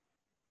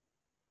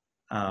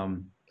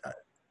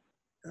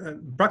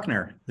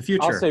 Bruckner, the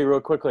future. I'll say real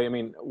quickly, I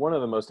mean, one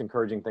of the most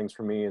encouraging things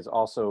for me is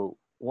also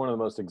one of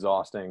the most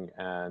exhausting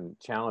and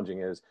challenging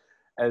is,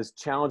 as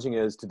challenging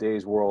as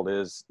today's world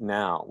is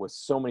now with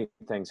so many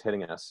things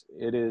hitting us,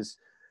 it is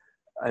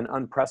an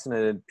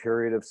unprecedented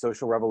period of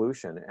social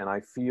revolution. And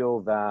I feel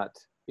that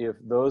if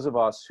those of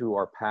us who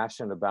are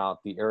passionate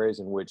about the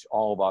areas in which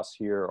all of us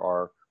here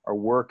are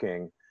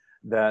working,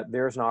 that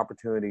there's an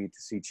opportunity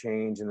to see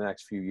change in the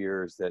next few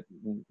years that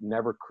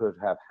never could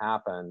have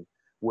happened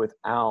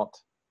without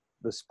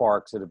the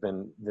sparks that have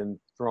been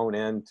thrown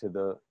into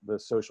the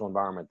social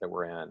environment that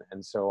we're in.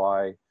 And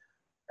so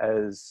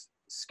as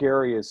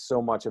scary as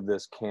so much of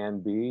this can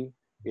be,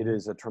 it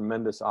is a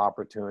tremendous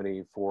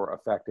opportunity for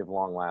effective,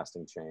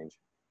 long-lasting change.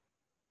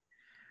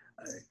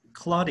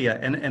 Claudia,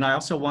 and I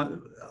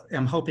also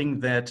am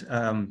hoping that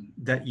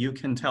that you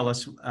can tell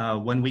us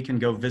when we can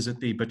go visit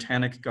the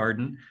Botanic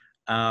Garden,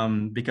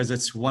 because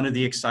it's one of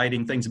the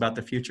exciting things about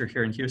the future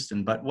here in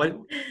Houston. But what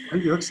are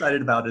you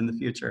excited about in the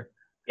future?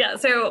 Yeah,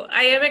 so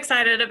I am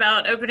excited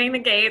about opening the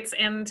gates,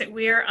 and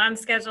we are on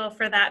schedule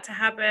for that to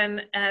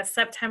happen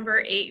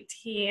September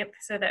 18th,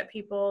 so that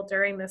people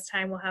during this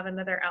time will have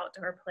another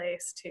outdoor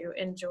place to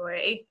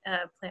enjoy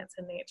plants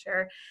and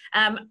nature.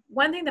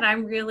 One thing that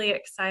I'm really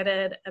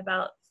excited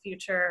about the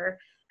future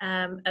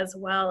as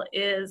well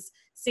is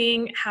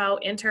seeing how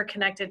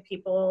interconnected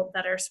people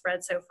that are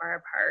spread so far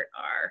apart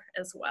are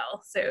as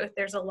well. So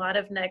there's a lot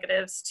of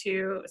negatives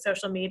to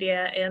social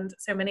media and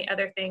so many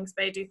other things,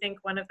 but I do think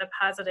one of the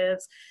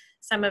positives,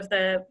 some of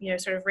the, you know,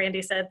 sort of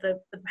Rande said, the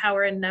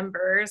power in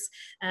numbers,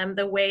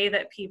 the way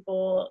that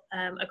people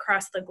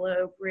across the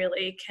globe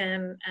really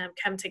can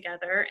come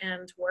together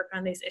and work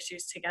on these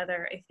issues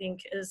together, I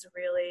think is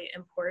really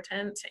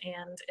important.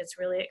 And it's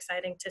really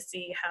exciting to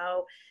see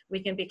how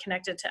we can be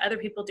connected to other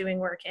people doing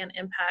work and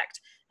impact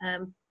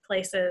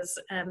places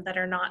that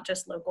are not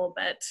just local,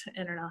 but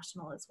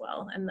international as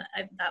well. And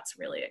that's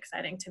really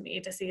exciting to me,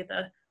 to see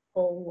the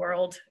whole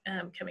world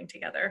coming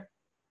together.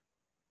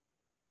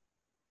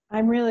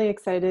 I'm really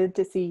excited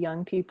to see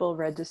young people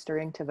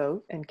registering to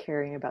vote and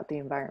caring about the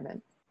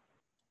environment.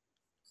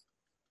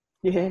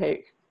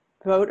 Yay.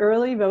 Vote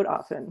early, vote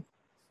often.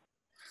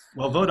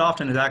 Well, vote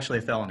often is actually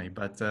a felony,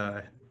 but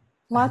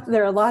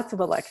there are lots of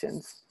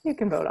elections. You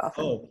can vote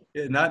often. Oh,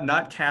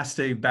 not cast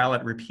a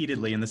ballot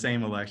repeatedly in the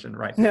same election,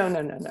 right? No.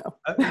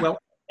 Well,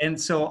 and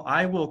so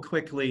I will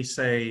quickly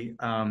say,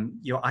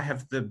 you know, I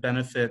have the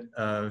benefit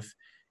of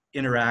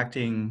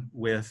interacting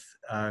with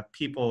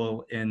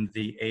people in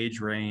the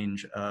age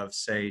range of,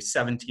 say,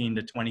 17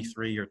 to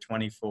 23 or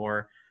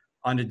 24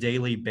 on a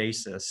daily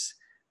basis.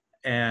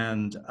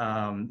 And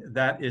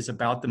that is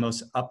about the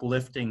most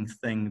uplifting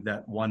thing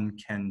that one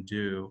can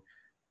do.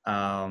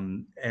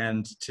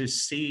 And to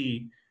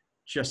see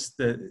just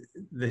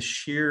the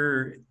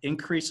sheer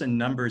increase in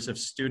numbers of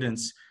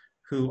students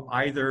who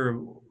either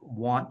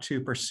want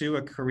to pursue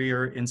a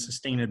career in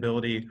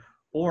sustainability,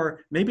 or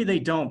maybe they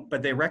don't,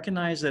 but they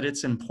recognize that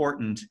it's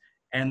important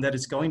and that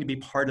it's going to be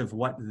part of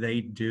what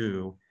they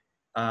do,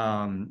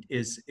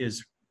 it's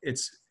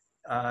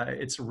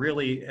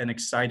really an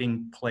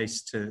exciting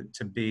place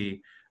to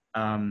be.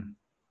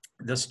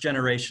 This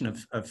generation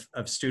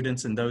of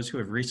students and those who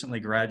have recently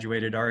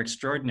graduated are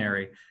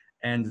extraordinary,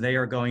 and they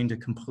are going to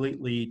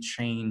completely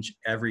change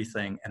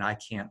everything, and I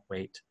can't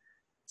wait.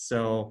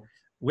 So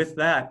with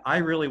that, I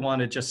really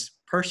want to just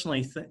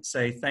personally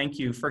say thank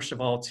you, first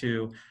of all,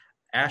 to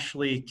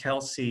Ashley,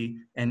 Kelsey,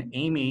 and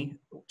Amy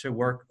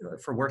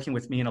for working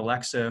with me and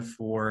Alexa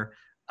for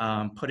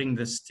putting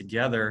this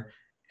together,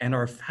 and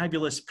our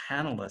fabulous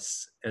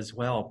panelists as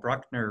well,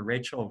 Bruckner,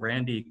 Rachel,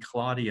 Rande,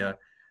 Claudia.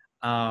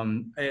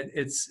 I'm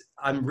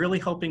really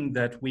hoping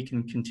that we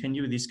can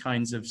continue these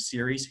kinds of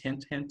series,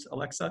 hint, hint,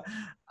 Alexa.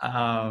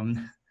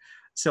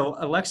 So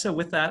Alexa,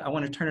 with that, I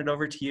want to turn it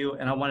over to you,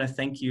 and I want to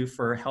thank you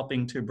for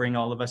helping to bring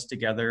all of us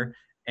together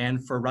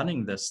and for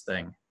running this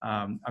thing.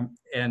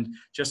 And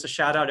just a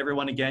shout out,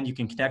 everyone, again, you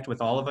can connect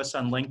with all of us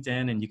on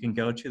LinkedIn, and you can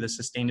go to the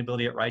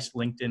Sustainability at Rice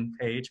LinkedIn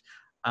page.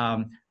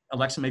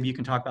 Alexa, maybe you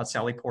can talk about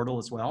Sally Portal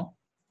as well.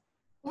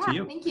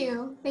 Yeah, thank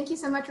you. Thank you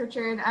so much,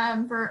 Richard,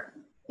 for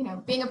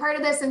being a part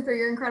of this and for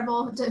your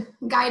incredible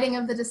guiding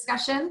of the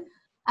discussion.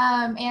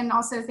 And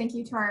also thank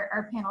you to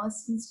our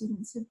panelists and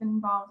students who've been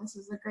involved. This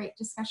was a great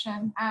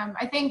discussion.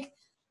 I think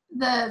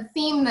the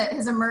theme that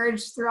has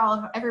emerged through all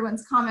of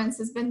everyone's comments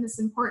has been this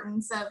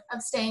importance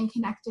of staying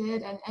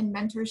connected and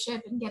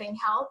mentorship and getting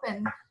help.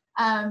 And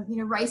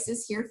Rice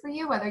is here for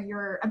you, whether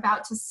you're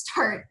about to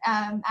start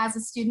as a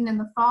student in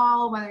the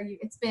fall, whether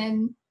it's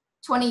been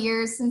 20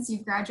 years since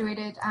you've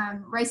graduated,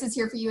 Rice is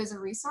here for you as a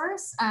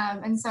resource.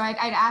 And so I'd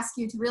ask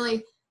you to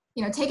really,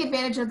 take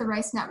advantage of the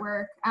Rice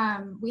Network.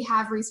 We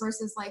have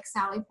resources like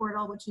Sally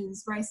Portal, which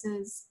is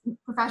Rice's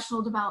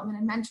professional development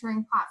and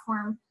mentoring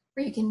platform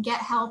where you can get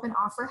help and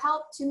offer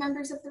help to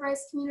members of the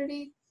Rice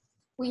community.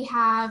 We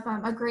have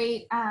a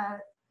great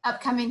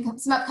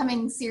some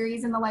upcoming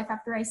series in the Life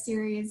After Rice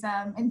series.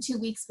 In 2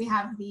 weeks, we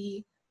have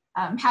the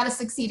How to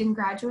Succeed in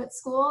Graduate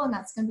School, and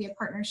that's going to be a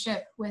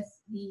partnership with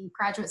the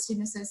Graduate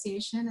Student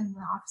Association and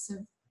the Office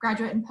of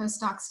Graduate and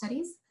Postdoc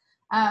Studies.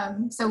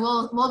 So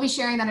we'll be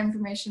sharing that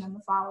information in the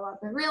follow-up,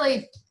 but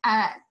really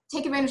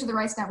take advantage of the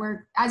Rice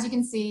Network. As you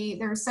can see,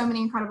 there are so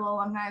many incredible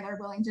alumni that are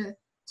willing to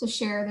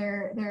share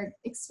their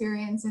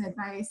experience and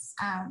advice.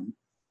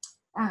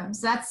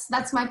 So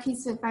that's my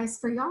piece of advice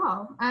for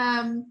y'all.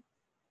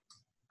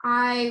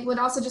 I would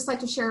also just like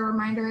to share a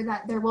reminder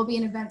that there will be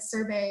an event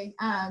survey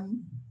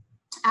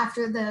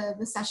after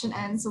the session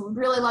ends. So we'd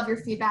really love your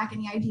feedback,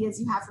 any ideas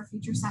you have for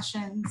future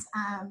sessions,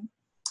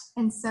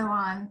 and so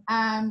on.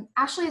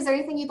 Ashley, is there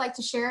anything you'd like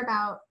to share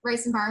about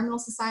Rice Environmental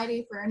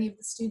Society for any of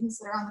the students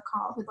that are on the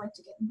call who'd like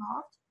to get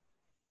involved?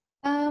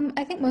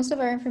 I think most of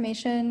our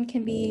information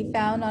can be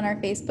found on our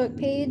Facebook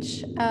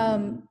page.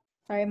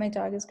 Sorry, my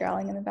dog is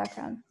growling in the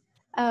background.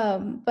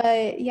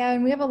 But yeah,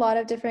 and we have a lot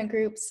of different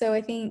groups. So I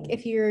think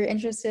if you're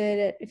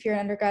interested, if you're an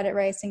undergrad at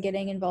Rice and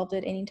getting involved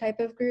in any type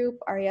of group,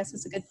 RES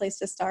is a good place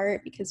to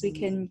start because we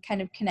can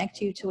kind of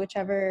connect you to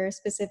whichever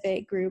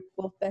specific group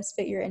will best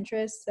fit your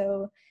interests.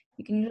 So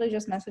you can usually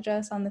just message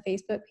us on the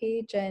Facebook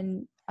page,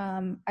 and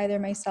either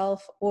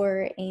myself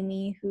or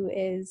Amy, who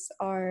is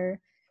our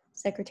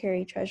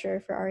secretary treasurer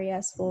for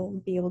RES, will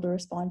be able to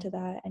respond to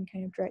that and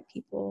kind of direct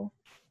people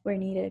where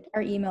needed.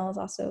 Our email is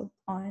also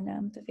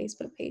on the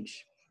Facebook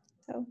page.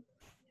 So,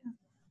 yeah.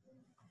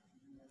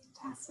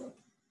 Fantastic.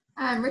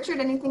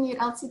 Richard, anything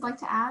else you'd like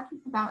to add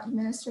about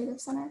Administrative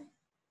Center?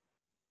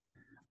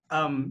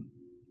 I'm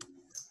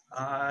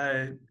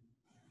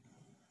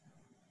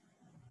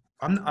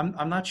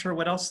not sure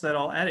what else that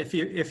I'll add.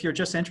 If you're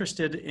just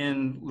interested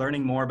in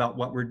learning more about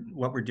what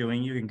we're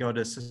doing, you can go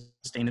to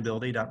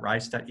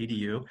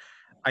sustainability.rice.edu.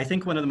 I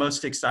think one of the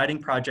most exciting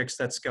projects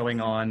that's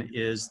going on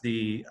is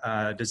the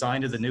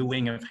design of the new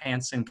wing of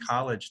Hanson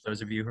College.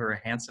 Those of you who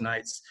are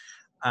Hansonites,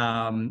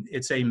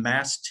 it's a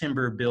mass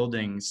timber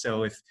building.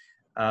 So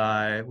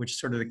which is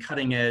sort of the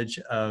cutting edge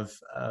of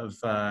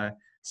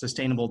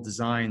sustainable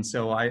design.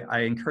 So I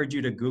encourage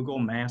you to Google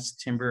mass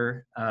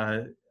timber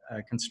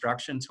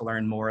construction to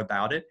learn more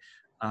about it.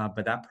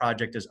 But that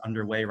project is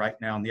underway right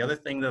now. And the other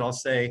thing that I'll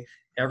say,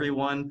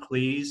 everyone,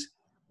 please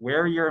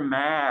wear your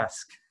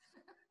mask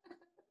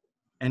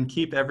and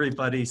keep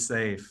everybody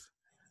safe.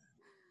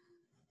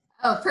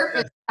 Oh,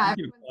 perfect. Thank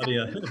you,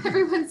 Claudia.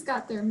 Everyone's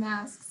got their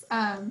masks.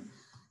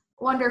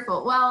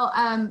 Wonderful. Well,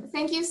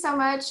 thank you so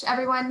much,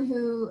 everyone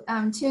who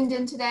tuned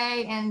in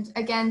today. And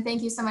again,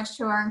 thank you so much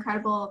to our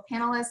incredible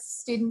panelists,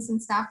 students,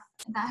 and staff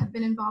that have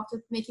been involved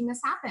with making this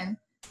happen.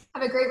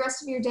 Have a great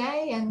rest of your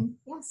day, and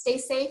yeah, stay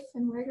safe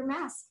and wear your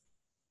mask.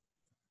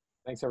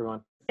 Thanks,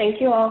 everyone. Thank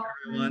you all.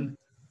 Everyone.